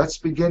God. Let's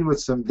begin with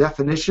some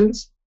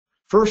definitions.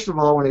 First of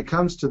all, when it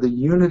comes to the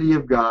unity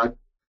of God,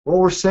 what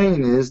we're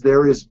saying is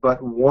there is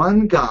but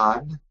one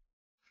God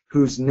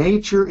whose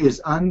nature is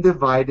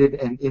undivided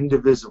and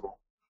indivisible.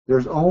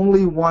 There's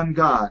only one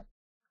God.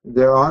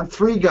 There aren't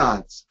three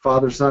gods,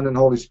 Father, Son, and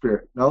Holy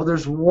Spirit. No,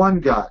 there's one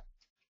God.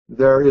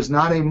 There is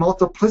not a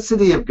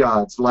multiplicity of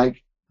gods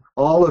like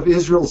all of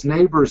Israel's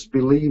neighbors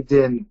believed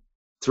in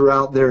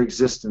throughout their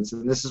existence.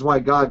 And this is why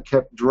God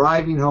kept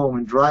driving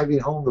home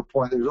the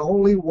point. There's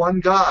only one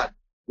God,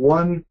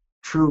 one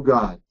true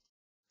God.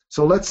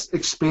 So let's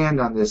expand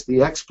on this,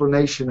 the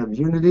explanation of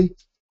unity.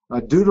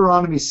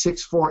 Deuteronomy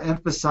 6:4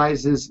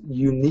 emphasizes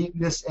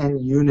uniqueness and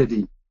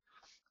unity.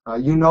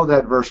 You know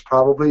that verse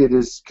probably. It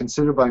is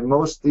considered by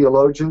most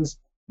theologians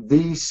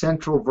the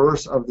central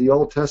verse of the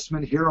Old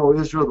Testament. Hear, O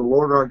Israel, the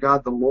Lord our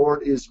God, the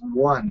Lord is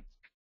one.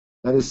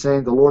 That is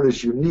saying the Lord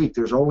is unique.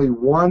 There's only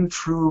one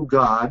true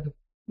God,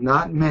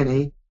 not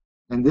many,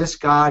 and this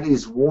God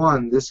is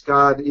one. This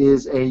God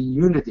is a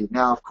unity.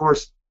 Now, of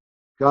course,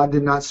 God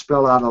did not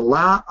spell out a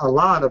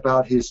lot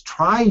about his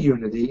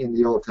triunity in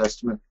the Old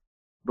Testament,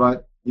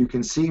 but you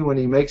can see when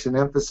he makes an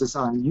emphasis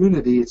on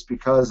unity, it's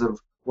because of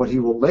what he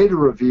will later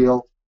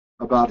reveal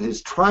about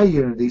his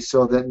triunity,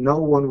 so that no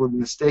one would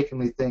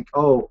mistakenly think,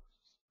 oh,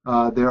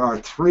 there are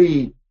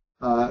three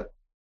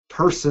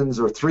persons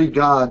or three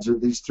gods, or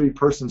these three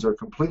persons are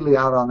completely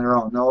out on their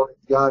own. No,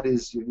 God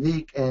is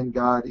unique and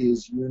God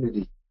is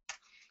unity.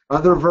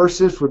 Other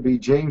verses would be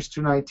James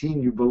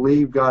 2:19, you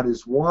believe God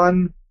is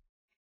one,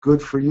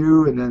 good for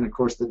you. And then, of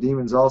course, the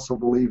demons also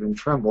believe and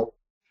tremble.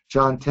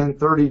 John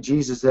 10:30,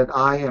 Jesus said,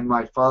 I and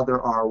my Father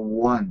are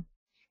one.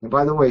 And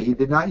by the way, he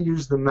did not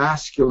use the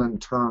masculine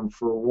term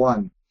for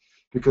one,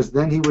 because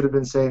then he would have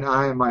been saying,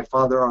 I and my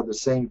Father are the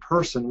same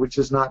person, which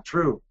is not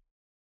true.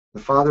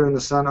 The Father and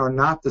the Son are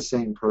not the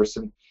same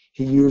person.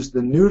 He used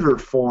the neuter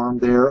form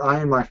there,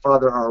 I and my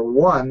Father are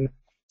one,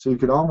 so you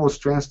could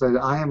almost translate it,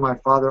 I and my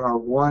Father are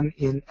one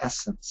in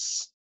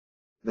essence.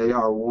 They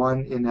are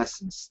one in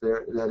essence.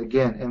 That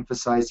again,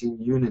 emphasizing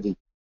unity.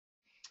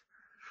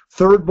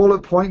 Third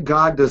bullet point,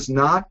 God does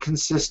not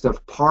consist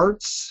of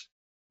parts,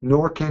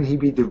 nor can he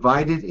be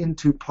divided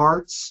into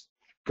parts.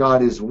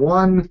 God is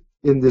one.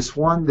 In this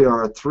one, there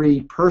are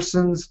three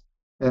persons,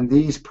 and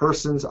these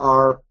persons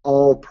are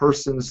all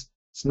persons.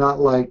 It's not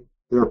like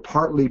they're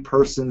partly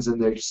persons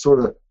and they sort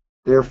of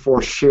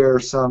therefore share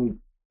some,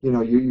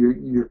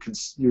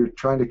 you're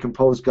trying to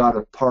compose God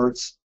of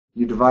parts.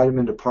 You divide him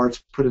into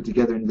parts, put it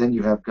together, and then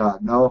you have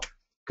God. No,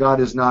 God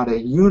is not a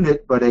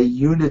unit, but a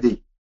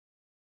unity.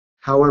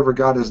 However,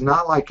 God is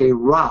not like a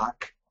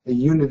rock, a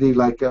unity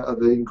like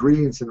the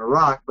ingredients in a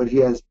rock, but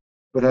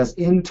has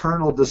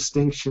internal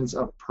distinctions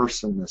of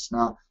personness.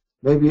 Now,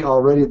 maybe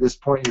already at this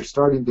point you're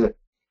starting to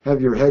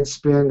have your head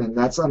spin, and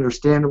that's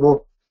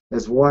understandable.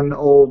 As one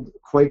old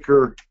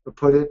Quaker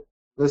put it,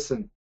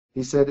 listen,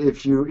 he said,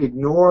 if you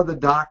ignore the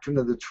doctrine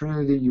of the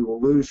Trinity, you will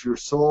lose your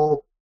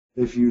soul.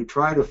 If you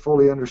try to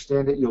fully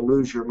understand it, you'll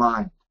lose your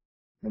mind.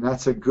 And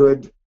that's a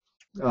good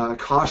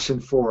caution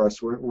for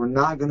us. We're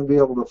not going to be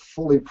able to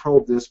fully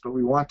probe this, but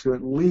we want to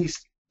at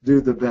least do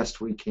the best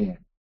we can.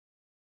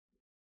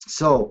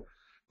 So,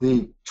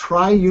 the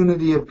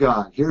triunity of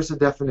God. Here's the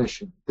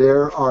definition.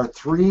 There are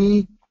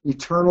three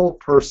eternal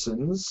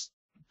persons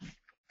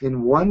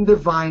in one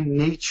divine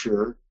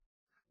nature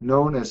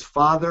known as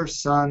Father,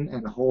 Son,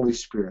 and Holy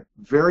Spirit.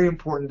 Very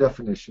important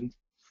definition.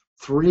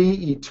 Three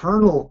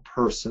eternal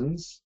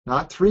persons,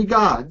 not three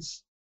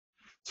gods,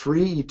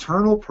 three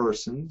eternal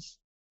persons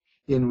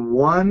in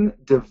one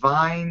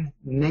divine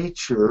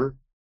nature.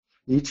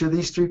 Each of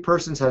these three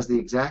persons has the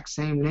exact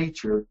same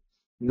nature,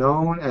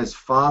 known as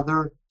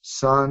Father,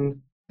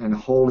 Son, and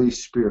Holy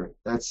Spirit.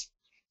 That's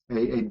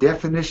a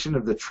definition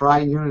of the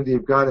triunity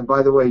of God. And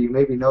by the way, you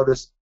maybe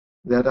noticed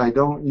that I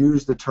don't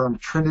use the term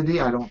Trinity.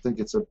 I don't think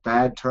it's a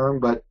bad term,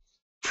 but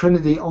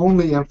Trinity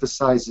only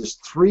emphasizes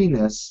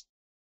threeness.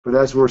 But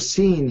as we're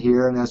seeing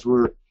here, and as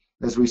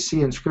we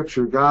see in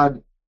Scripture,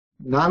 God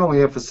not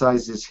only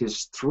emphasizes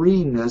his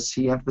threeness,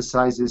 he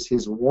emphasizes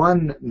his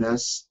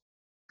oneness,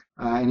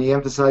 and he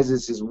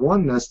emphasizes his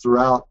oneness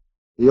throughout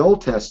the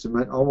Old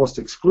Testament almost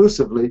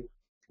exclusively,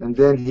 and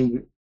then he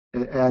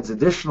adds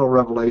additional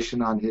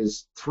revelation on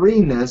his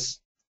threeness,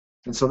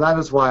 and so that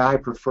is why I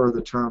prefer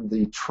the term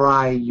the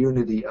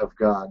triunity of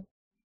God.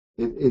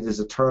 It is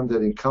a term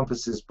that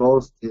encompasses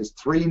both his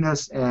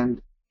threeness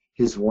and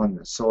his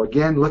oneness. So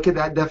again, look at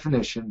that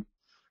definition.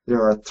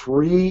 There are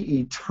three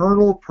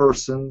eternal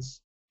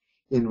persons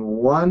in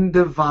one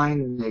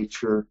divine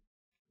nature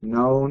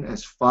known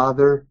as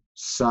Father,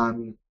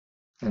 Son,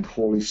 and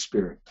Holy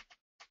Spirit.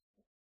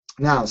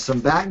 Now, some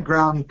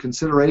background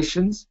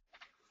considerations.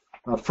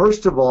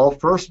 First of all,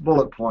 first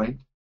bullet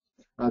point,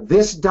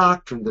 this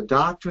doctrine, the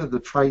doctrine of the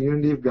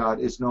triunity of God,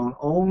 is known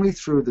only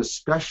through the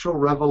special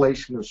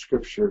revelation of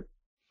Scripture,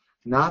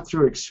 not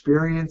through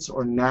experience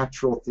or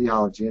natural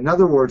theology. In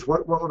other words,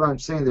 what I'm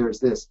saying there is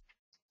this.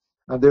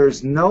 There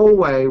is no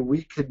way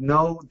we could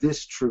know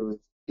this truth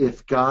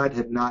if God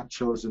had not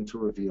chosen to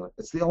reveal it.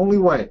 It's the only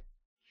way.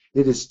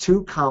 It is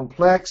too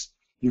complex.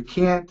 You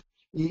can't,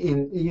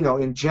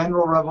 in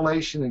general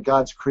revelation in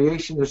God's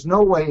creation, there's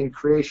no way in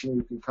creation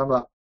you can come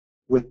up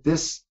with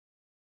this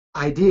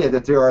idea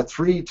that there are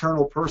three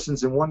eternal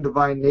persons in one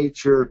divine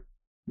nature,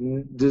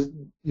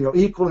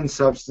 equal in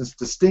substance,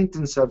 distinct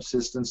in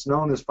subsistence,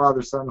 known as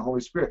Father, Son, and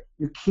Holy Spirit.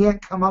 You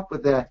can't come up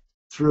with that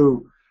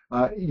through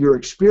your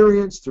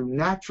experience, through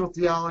natural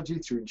theology,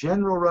 through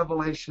general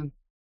revelation.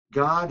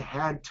 God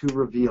had to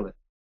reveal it.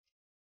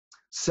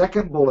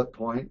 Second bullet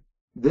point,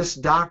 this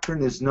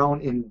doctrine is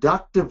known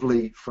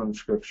inductively from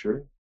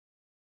Scripture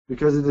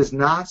because it is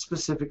not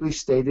specifically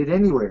stated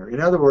anywhere.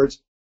 In other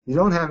words, you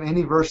don't have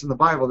any verse in the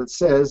Bible that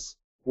says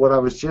what I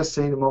was just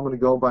saying a moment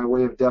ago by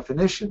way of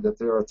definition, that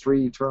there are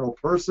three eternal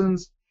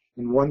persons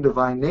in one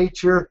divine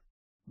nature,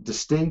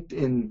 distinct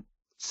in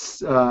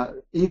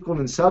equal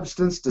in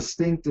substance,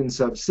 distinct in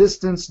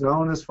subsistence,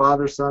 known as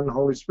Father, Son, and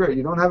Holy Spirit.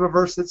 You don't have a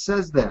verse that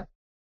says that.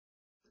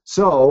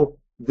 So,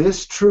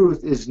 this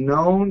truth is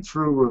known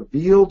through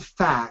revealed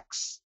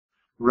facts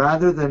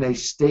rather than a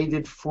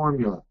stated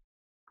formula.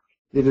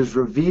 It is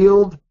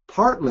revealed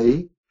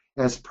partly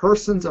as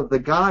persons of the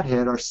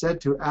Godhead are said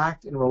to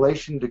act in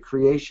relation to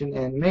creation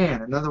and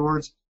man. In other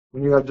words,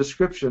 when you have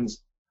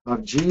descriptions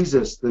of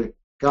Jesus, the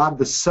God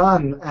the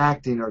Son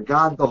acting, or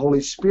God the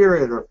Holy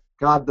Spirit, or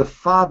God the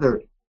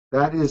Father,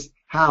 that is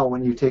how,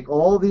 when you take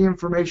all the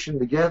information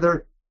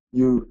together,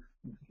 you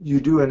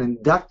do an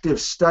inductive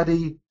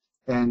study,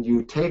 and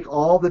you take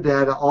all the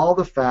data, all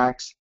the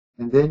facts,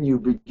 and then you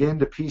begin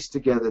to piece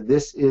together,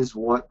 this is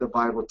what the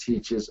Bible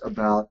teaches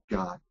about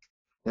God,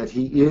 that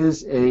He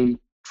is a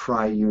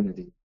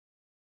triunity.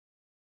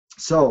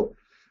 So,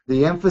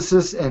 the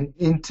emphasis and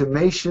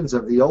intimations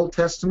of the Old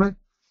Testament,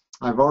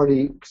 I've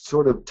already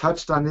sort of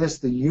touched on this.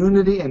 The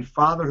unity and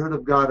fatherhood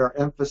of God are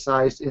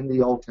emphasized in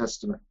the Old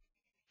Testament.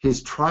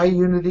 His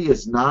triunity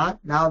is not.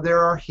 Now,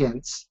 there are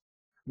hints,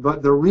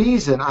 but the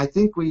reason, I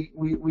think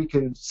we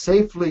can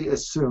safely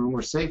assume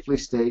or safely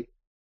state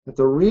that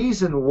the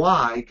reason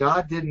why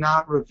God did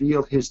not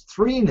reveal His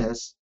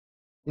threeness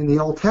in the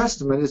Old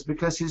Testament is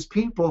because His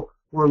people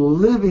were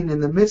living in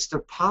the midst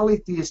of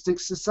polytheistic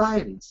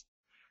societies.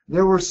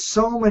 There were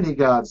so many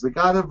gods, the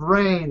God of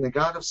rain, the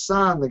God of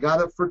sun, the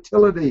God of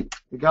fertility,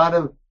 the God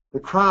of the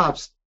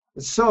crops.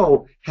 And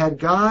so, had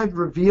God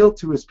revealed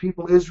to His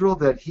people Israel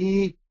that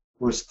He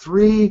was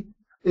three,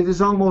 it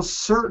is almost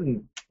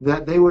certain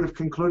that they would have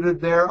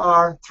concluded there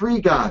are three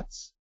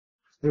gods.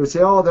 They would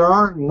say, oh, there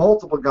aren't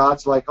multiple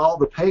gods like all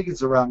the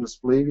pagans around us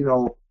believe,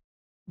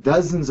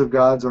 dozens of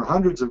gods or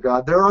hundreds of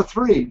gods. There are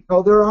three.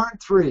 No, there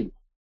aren't three.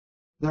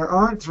 There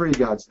aren't three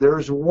gods. There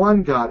is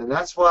one God. And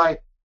that's why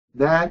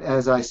that,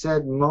 as I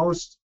said,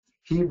 most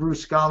Hebrew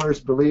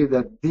scholars believe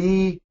that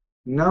the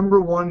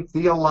number one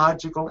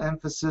theological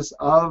emphasis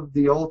of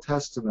the Old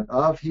Testament,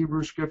 of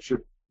Hebrew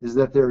Scripture, is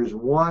that there is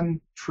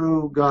one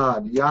true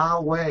God.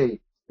 Yahweh,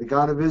 the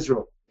God of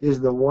Israel, is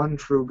the one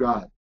true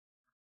God.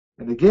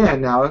 And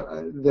again,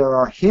 now, there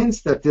are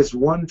hints that this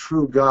one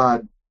true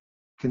God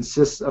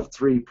consists of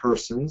three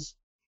persons,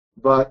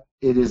 but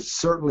it is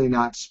certainly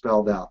not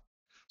spelled out.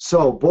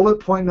 So, bullet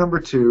point number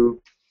 2,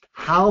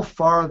 how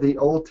far the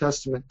Old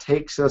Testament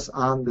takes us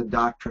on the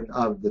doctrine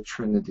of the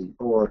Trinity,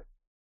 or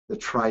the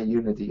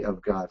triunity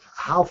of God.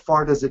 How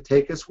far does it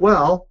take us?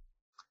 Well,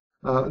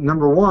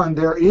 number 1,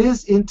 there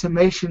is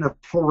intimation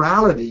of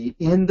plurality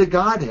in the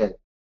Godhead.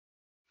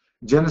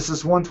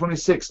 Genesis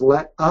 1:26,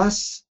 let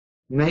us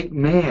make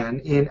man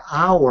in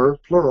our,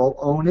 plural,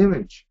 own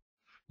image.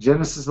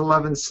 Genesis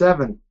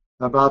 11:7,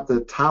 about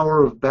the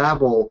Tower of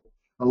Babel,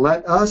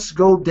 let us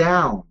go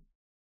down.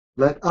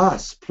 Let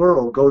us,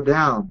 plural, go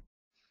down.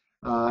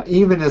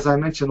 Even as I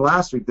mentioned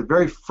last week, the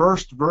very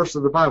first verse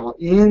of the Bible,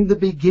 in the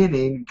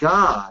beginning,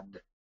 God,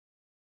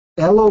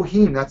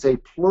 Elohim, that's a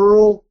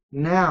plural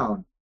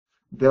noun.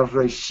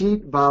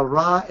 Bereshit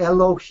bara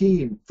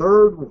Elohim,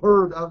 third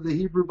word of the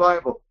Hebrew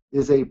Bible,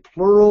 is a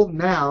plural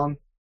noun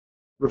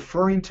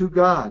referring to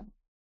God.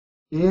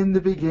 In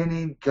the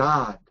beginning,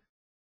 God,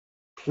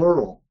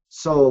 plural.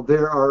 So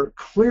there are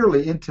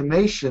clearly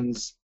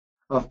intimations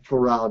of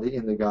plurality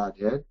in the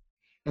Godhead.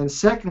 And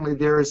secondly,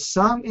 there is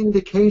some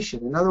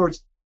indication. In other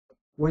words,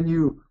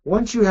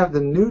 once you have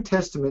the New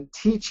Testament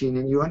teaching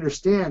and you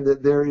understand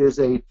that there is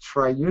a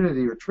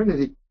triunity or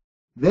Trinity,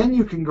 then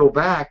you can go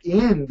back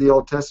in the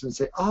Old Testament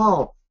and say,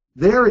 oh,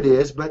 there it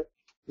is, but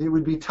it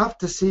would be tough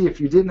to see if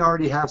you didn't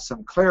already have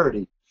some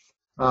clarity.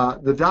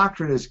 The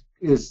doctrine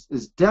is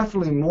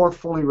definitely more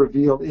fully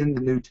revealed in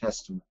the New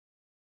Testament.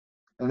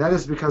 And that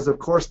is because, of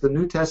course, the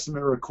New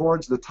Testament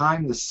records the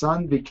time the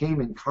Son became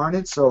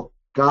incarnate, so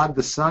God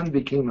the Son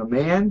became a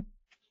man.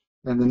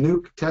 And the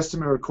New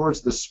Testament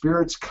records the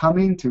Spirit's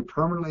coming to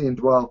permanently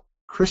indwell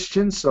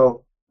Christians.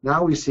 So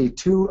now we see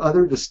two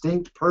other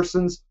distinct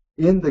persons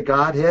in the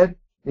Godhead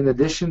in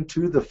addition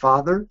to the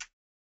Father.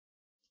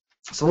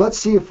 So let's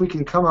see if we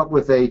can come up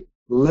with a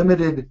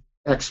limited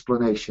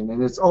explanation,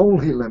 and it's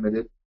only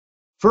limited.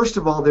 First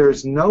of all, there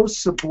is no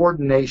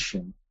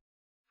subordination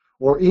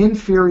or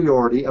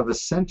inferiority of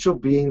essential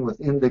being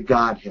within the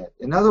Godhead.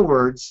 In other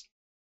words,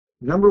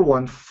 number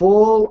 1,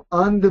 full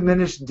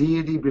undiminished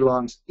deity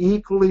belongs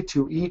equally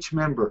to each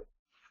member.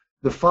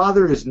 The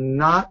Father is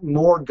not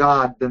more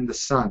God than the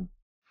Son.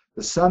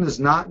 The Son is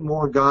not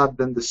more God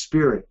than the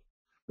Spirit.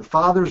 The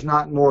Father is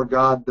not more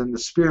God than the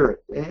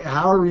Spirit.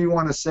 However you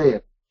want to say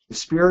it. The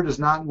Spirit is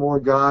not more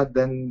God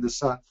than the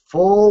Son.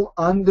 Full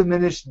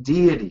undiminished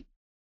deity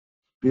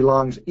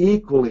belongs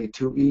equally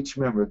to each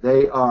member.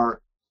 They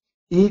are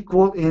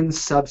equal in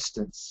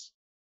substance.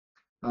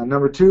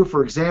 Number 2,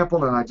 for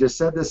example, and I just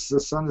said this, the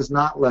Son is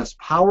not less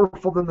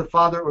powerful than the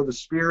Father or the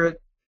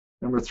Spirit.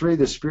 Number 3,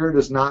 the Spirit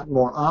is not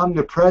more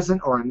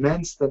omnipresent or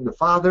immense than the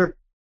Father.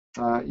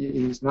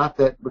 He's not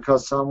that,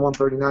 because Psalm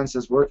 139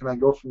 says, where can I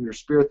go from your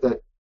Spirit,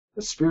 that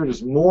the Spirit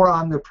is more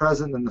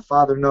omnipresent than the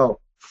Father. No.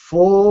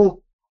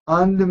 Full,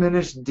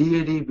 undiminished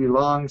deity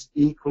belongs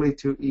equally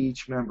to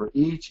each member.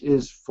 Each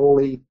is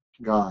fully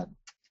God.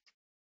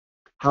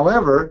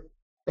 However,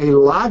 there is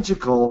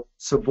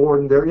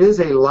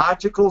a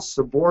logical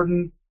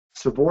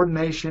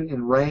subordination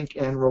in rank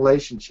and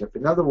relationship.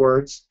 In other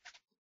words,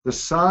 the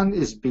Son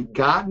is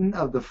begotten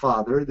of the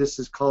Father. This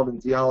is called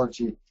in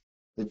theology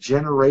the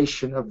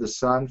generation of the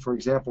Son. For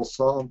example,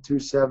 Psalm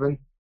 2:7,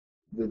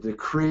 the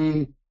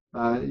decree,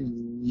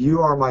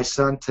 you are my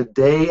Son,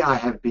 today I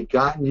have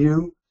begotten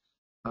you.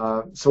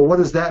 So what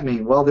does that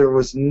mean? Well, there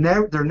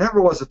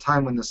never was a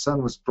time when the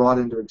Son was brought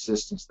into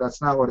existence.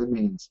 That's not what it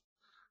means.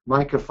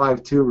 Micah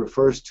 5:2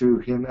 refers to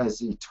him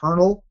as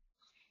eternal.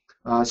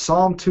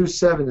 Psalm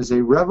 2:7 is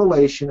a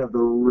revelation of the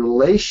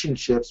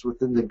relationships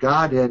within the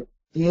Godhead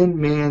in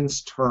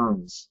man's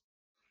terms.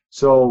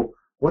 So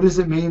what does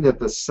it mean that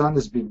the Son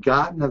is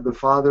begotten of the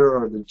Father,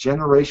 or the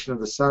generation of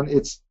the Son?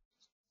 It's,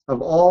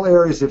 of all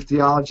areas of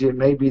theology, it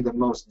may be the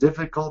most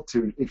difficult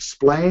to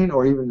explain,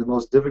 or even the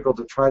most difficult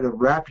to try to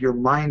wrap your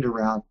mind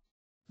around.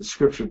 The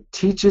Scripture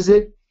teaches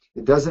it.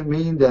 It doesn't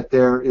mean that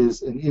there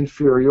is an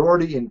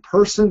inferiority in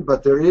person,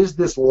 but there is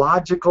this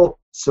logical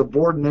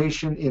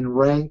subordination in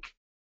rank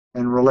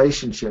and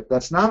relationship.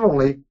 That's not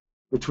only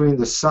between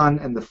the Son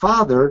and the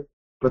Father,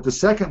 but the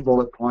second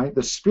bullet point,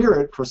 the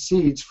Spirit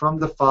proceeds from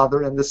the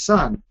Father and the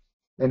Son.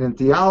 And in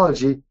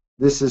theology,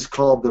 this is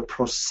called the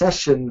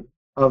procession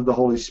of the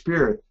Holy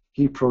Spirit.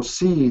 He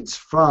proceeds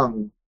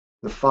from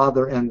the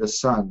Father and the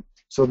Son.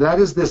 So that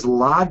is this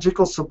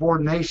logical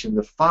subordination.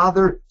 The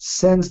Father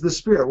sends the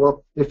Spirit.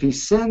 Well, if he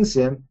sends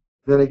him,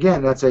 then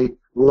again, that's a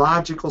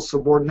logical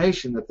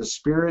subordination, that the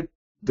Spirit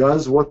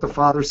does what the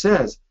Father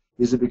says.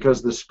 Is it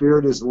because the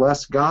Spirit is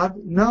less God?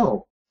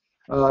 No.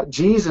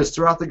 Jesus,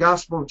 throughout the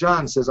Gospel of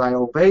John, says, I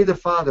obey the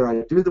Father,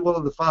 I do the will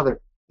of the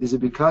Father. Is it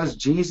because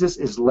Jesus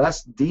is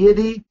less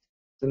deity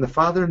than the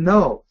Father?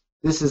 No.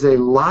 This is a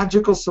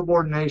logical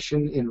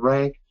subordination in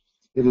rank.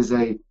 It is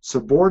a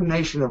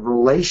subordination of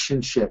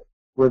relationship,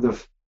 where the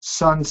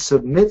Son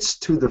submits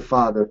to the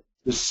Father,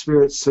 the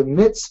Spirit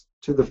submits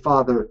to the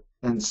Father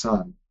and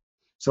Son.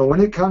 So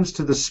when it comes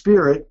to the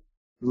Spirit,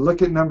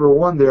 look at number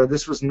 1 there.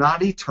 This was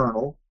not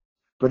eternal,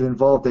 but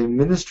involved a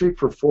ministry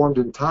performed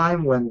in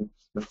time when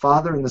the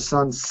Father and the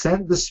Son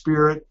sent the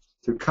Spirit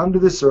to come to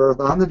this earth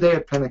on the day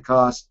of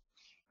Pentecost,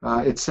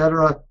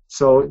 etc.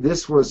 So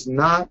this was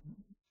not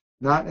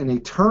an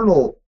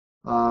eternal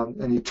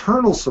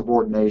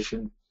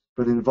subordination,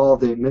 but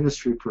involved a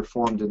ministry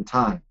performed in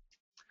time.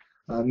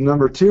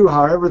 Number 2,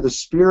 however, the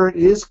Spirit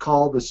is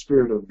called the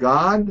Spirit of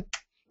God.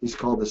 He's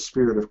called the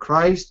Spirit of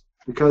Christ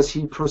because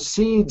he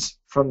proceeds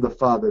from the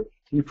Father.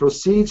 He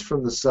proceeds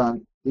from the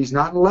Son. He's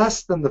not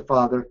less than the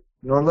Father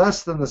nor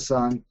less than the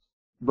Son,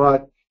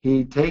 but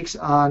he takes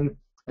on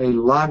a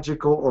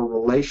logical or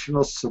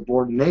relational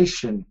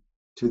subordination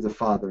to the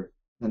Father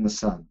and the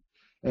Son.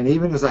 And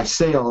even as I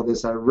say all of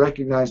this, I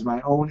recognize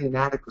my own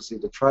inadequacy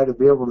to try to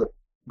be able to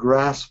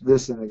grasp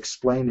this and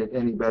explain it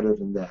any better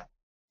than that.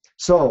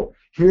 So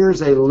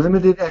here's a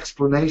limited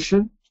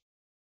explanation.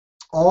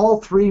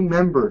 All 3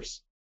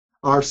 members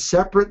are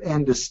separate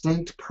and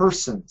distinct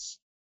persons.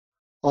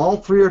 All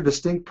 3 are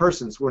distinct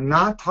persons. We're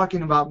not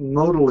talking about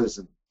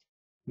modalism.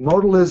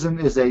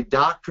 Modalism is a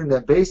doctrine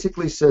that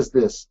basically says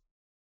this: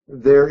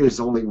 there is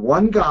only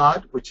one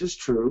God, which is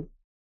true,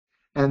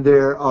 and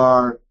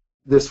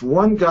this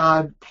one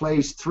God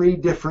plays 3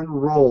 different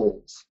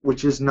roles,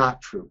 which is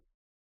not true.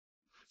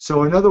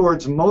 So in other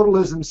words,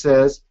 modalism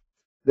says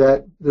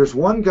that there's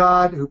one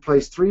God who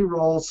plays 3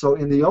 roles. So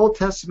in the Old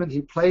Testament,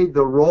 he played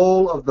the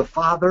role of the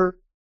Father,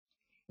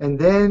 and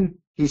then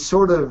he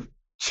sort of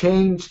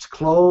changed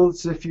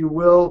clothes, if you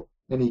will,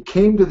 and he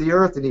came to the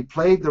earth and he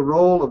played the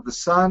role of the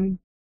Son,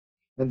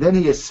 and then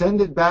he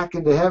ascended back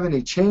into heaven.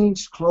 He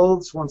changed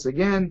clothes once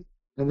again,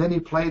 and then he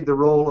played the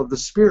role of the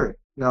Spirit.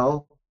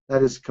 No,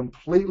 that is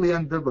completely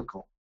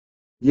unbiblical.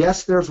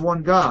 Yes, there's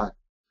one God,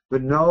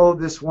 but no,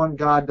 this one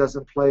God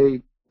doesn't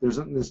play.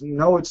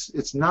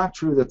 It's not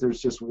true that there's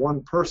just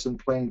one person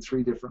playing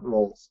 3 different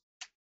roles.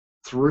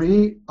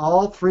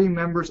 All 3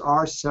 members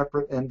are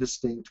separate and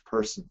distinct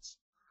persons.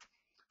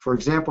 For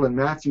example, in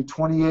Matthew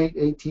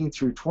 28:18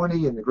 through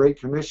 20, in the Great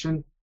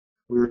Commission,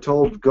 we are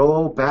told,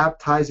 go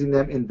baptizing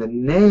them in the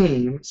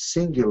name,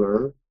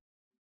 singular,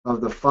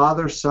 of the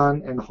Father,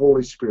 Son, and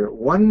Holy Spirit.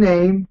 One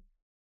name,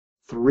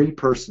 3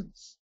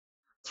 persons.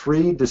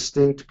 3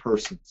 distinct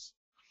persons.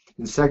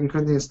 In 2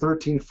 Corinthians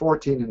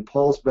 13:14, in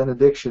Paul's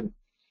benediction,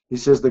 he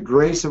says, the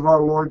grace of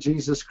our Lord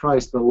Jesus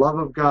Christ, the love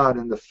of God,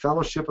 and the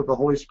fellowship of the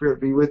Holy Spirit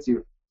be with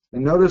you.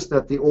 And notice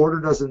that the order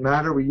doesn't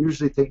matter. We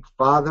usually think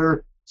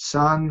Father,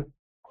 Son,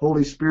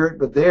 Holy Spirit,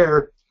 but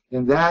there,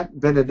 in that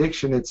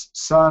benediction, it's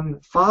Son,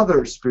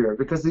 Father, Spirit,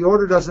 because the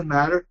order doesn't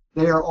matter.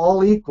 They are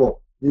all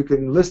equal. You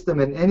can list them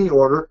in any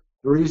order.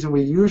 The reason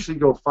we usually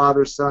go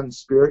Father, Son,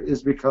 Spirit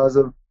is because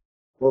of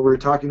what we were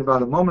talking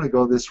about a moment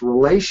ago, this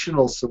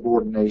relational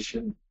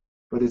subordination,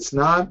 but it's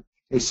not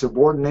a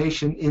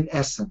subordination in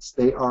essence.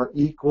 They are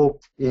equal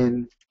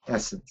in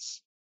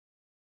essence.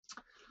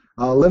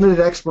 Limited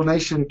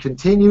explanation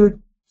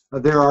continued.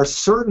 There are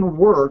certain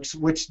works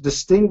which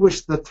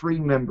distinguish the 3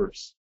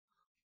 members.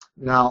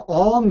 Now,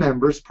 all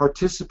members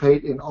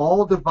participate in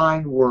all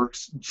divine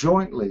works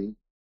jointly,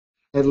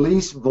 at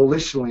least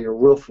volitionally or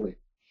willfully.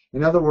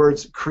 In other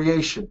words,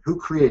 creation. Who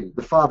created?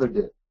 The Father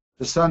did.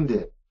 The Son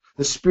did.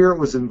 The Spirit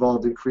was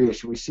involved in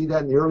creation. We see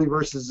that in the early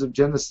verses of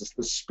Genesis.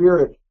 The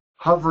Spirit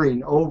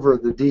hovering over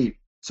the deep.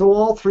 So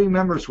all three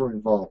members were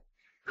involved.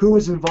 Who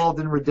was involved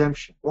in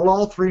redemption? Well,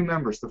 all three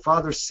members. The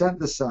Father sent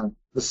the Son.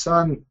 The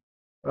Son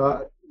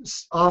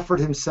offered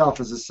himself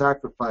as a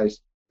sacrifice.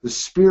 The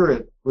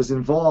Spirit was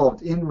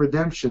involved in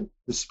redemption.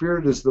 The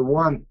Spirit is the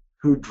one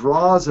who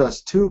draws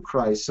us to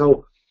Christ.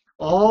 So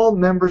all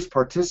members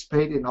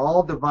participate in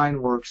all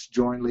divine works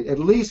jointly, at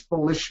least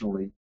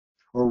volitionally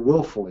or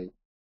willfully.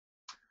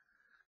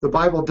 The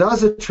Bible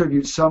does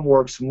attribute some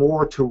works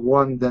more to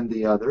one than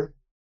the other.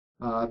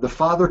 The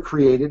Father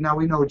created. Now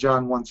we know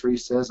John 1:3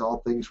 says all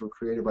things were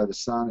created by the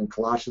Son, and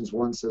Colossians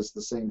 1 says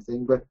the same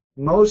thing. But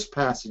most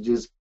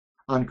passages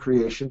on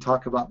creation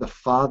talk about the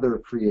Father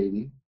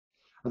creating.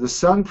 The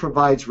Son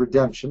provides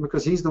redemption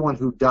because he's the one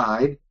who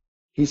died.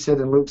 He said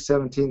in Luke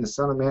 17, the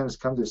Son of Man has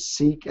come to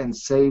seek and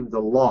save the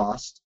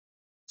lost.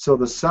 So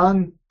the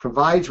Son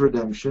provides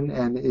redemption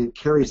and it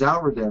carries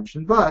out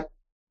redemption. But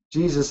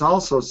Jesus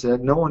also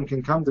said, no one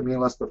can come to me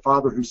unless the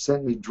Father who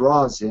sent me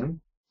draws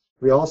him.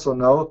 We also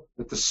know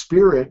that the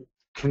Spirit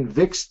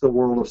convicts the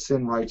world of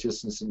sin,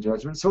 righteousness, and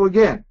judgment. So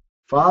again,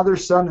 Father,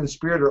 Son, and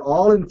Spirit are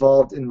all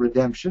involved in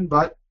redemption,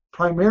 but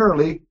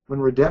primarily when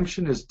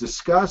redemption is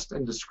discussed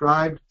and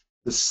described,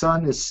 the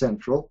Son is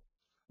central.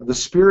 The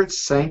Spirit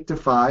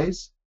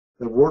sanctifies,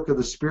 the work of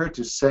the Spirit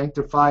to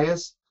sanctify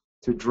us,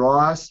 to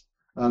draw us.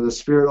 The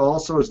Spirit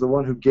also is the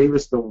one who gave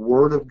us the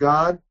Word of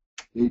God.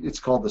 It's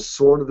called the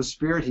sword of the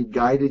Spirit. He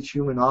guided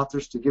human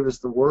authors to give us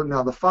the Word.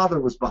 Now the Father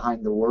was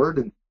behind the Word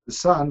and the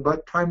Son,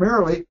 but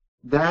primarily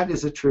that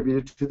is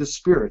attributed to the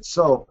Spirit.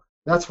 So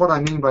that's what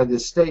I mean by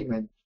this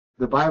statement.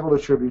 The Bible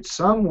attributes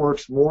some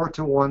works more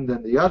to one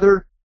than the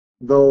other,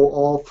 though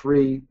all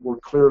three were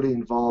clearly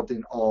involved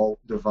in all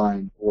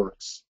divine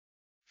works.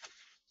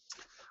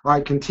 All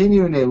right,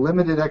 continuing a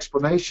limited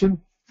explanation.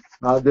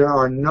 There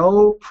are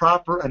no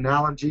proper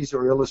analogies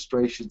or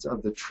illustrations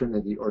of the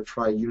Trinity or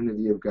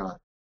triunity of God.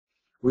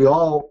 We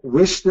all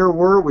wish there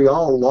were. We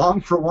all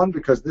long for one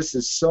because this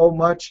is so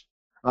much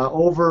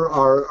over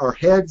our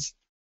heads,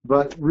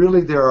 but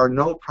really there are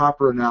no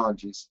proper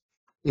analogies.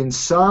 In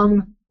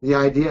some, the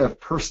idea of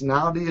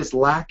personality is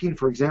lacking.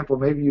 For example,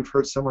 maybe you've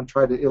heard someone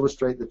try to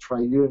illustrate the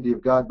triunity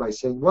of God by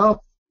saying,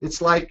 well,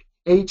 it's like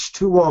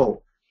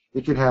H2O.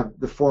 It can have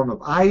the form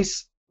of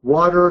ice,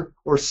 water,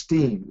 or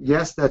steam.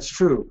 Yes, that's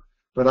true,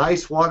 but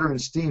ice, water,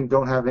 and steam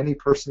don't have any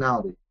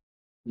personality.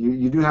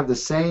 You do have the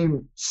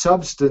same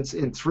substance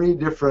in three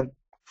different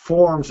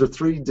forms or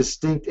three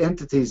distinct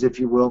entities, if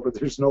you will, but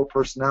there's no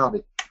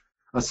personality.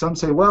 Some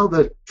say, well,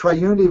 the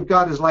triunity of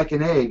God is like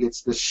an egg.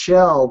 It's the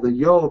shell, the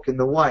yolk, and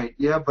the white.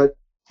 Yeah, but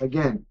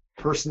again,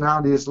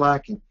 personality is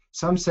lacking.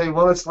 Some say,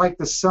 well, it's like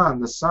the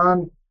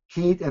sun,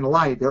 heat, and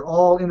light. They're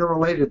all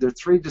interrelated. They're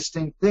three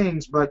distinct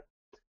things, but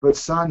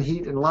sun,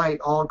 heat, and light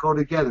all go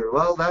together.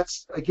 Well,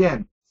 that's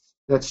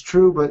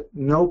true, but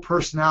no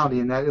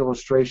personality in that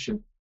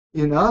illustration.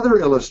 In other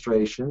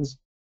illustrations,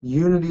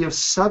 unity of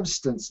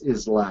substance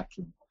is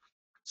lacking.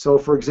 So,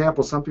 for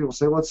example, some people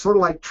say, well, it's sort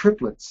of like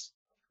triplets.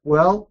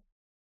 Well,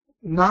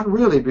 not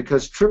really,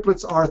 because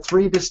triplets are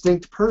three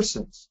distinct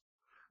persons.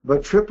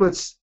 But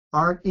triplets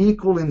aren't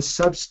equal in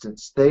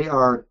substance. They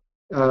are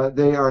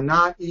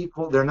not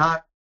equal. They're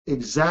not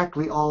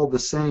exactly all the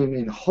same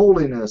in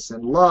holiness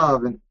and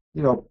love. And,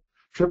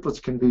 triplets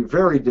can be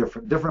very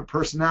different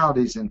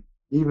personalities and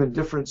even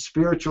different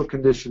spiritual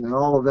condition and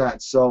all of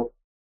that. So,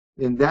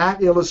 in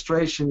that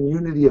illustration,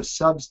 unity of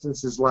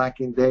substance is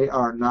lacking. They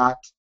are not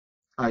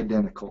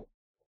identical.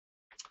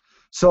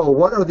 So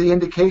what are the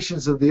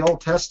indications of the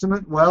Old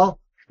Testament? Well,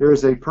 there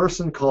is a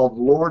person called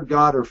Lord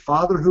God or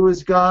Father who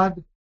is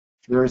God.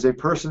 There is a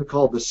person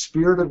called the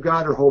Spirit of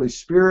God or Holy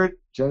Spirit,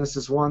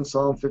 Genesis 1,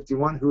 Psalm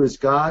 51, who is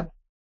God.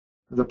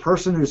 The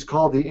person who's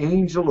called the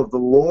angel of the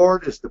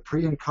Lord is the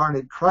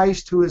pre-incarnate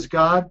Christ, who is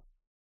God.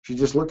 If you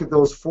just look at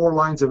those 4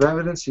 lines of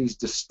evidence, he's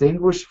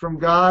distinguished from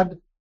God,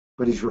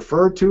 but he's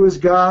referred to as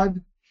God.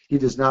 He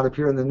does not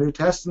appear in the New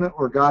Testament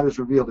where God is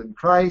revealed in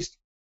Christ.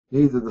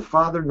 Neither the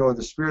Father nor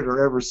the Spirit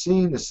are ever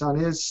seen. The Son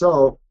is.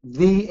 So,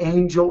 the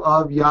angel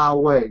of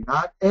Yahweh,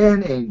 not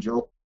an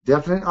angel,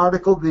 definite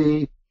article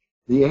the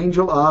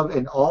angel of,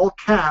 in all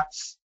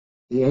caps,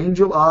 the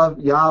angel of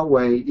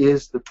Yahweh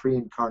is the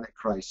pre-incarnate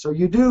Christ. So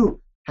you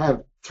do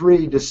have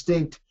 3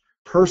 distinct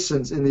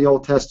persons in the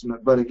Old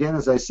Testament. But again,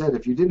 as I said,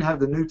 if you didn't have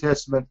the New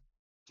Testament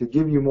to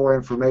give you more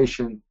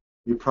information,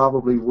 you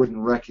probably wouldn't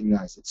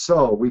recognize it.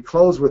 So we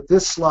close with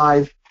this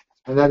slide,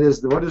 and that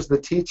is, what is the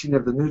teaching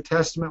of the New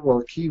Testament? Well,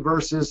 the key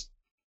verses,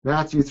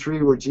 Matthew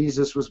 3, where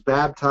Jesus was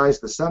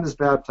baptized, the Son is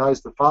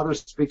baptized, the Father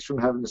speaks from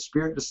heaven, the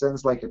Spirit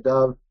descends like a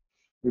dove.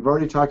 We've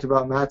already talked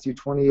about Matthew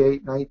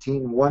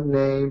 28:19, one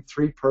name,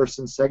 3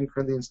 persons, 2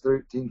 Corinthians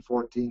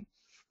 13:14.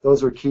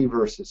 Those are key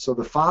verses. So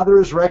the Father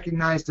is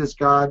recognized as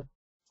God.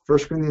 1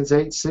 Corinthians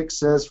 8:6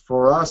 says,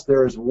 for us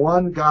there is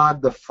one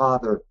God, the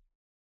Father,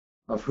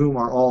 of whom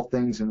are all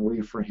things, and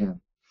we for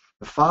him.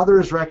 The Father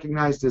is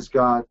recognized as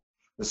God.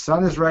 The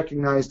Son is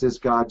recognized as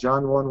God.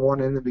 John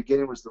 1:1, in the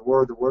beginning was the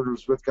Word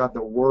was with God,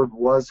 the Word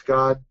was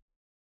God.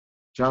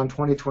 John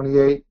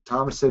 20:28,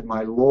 Thomas said,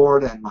 my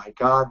Lord and my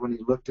God, when he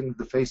looked into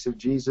the face of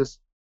Jesus.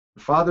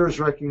 The Father is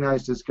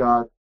recognized as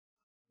God.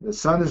 The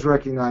Son is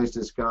recognized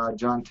as God.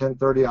 John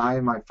 10:30, I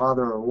and my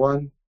Father are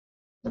one.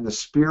 And the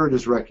Spirit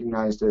is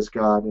recognized as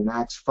God. In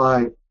Acts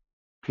 5,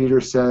 Peter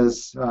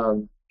says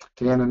to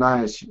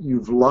Ananias,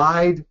 you've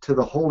lied to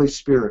the Holy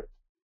Spirit.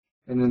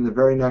 And in the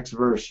very next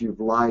verse,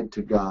 you've lied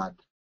to God.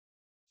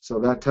 So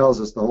that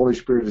tells us the Holy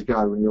Spirit is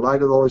God. When you lie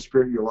to the Holy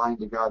Spirit, you're lying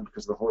to God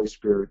because the Holy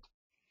Spirit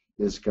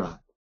is God.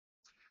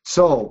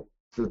 So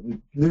the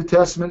New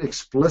Testament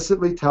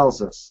explicitly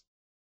tells us,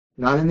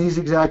 not in these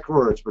exact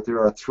words, but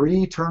there are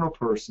three eternal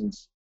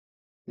persons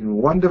in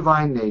one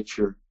divine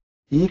nature,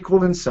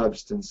 equal in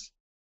substance,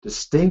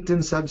 distinct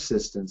in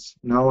subsistence,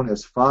 known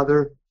as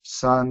Father,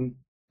 Son,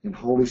 and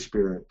Holy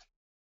Spirit.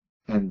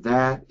 And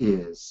that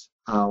is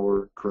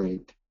our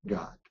great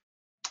God.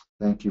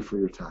 Thank you for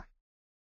your time.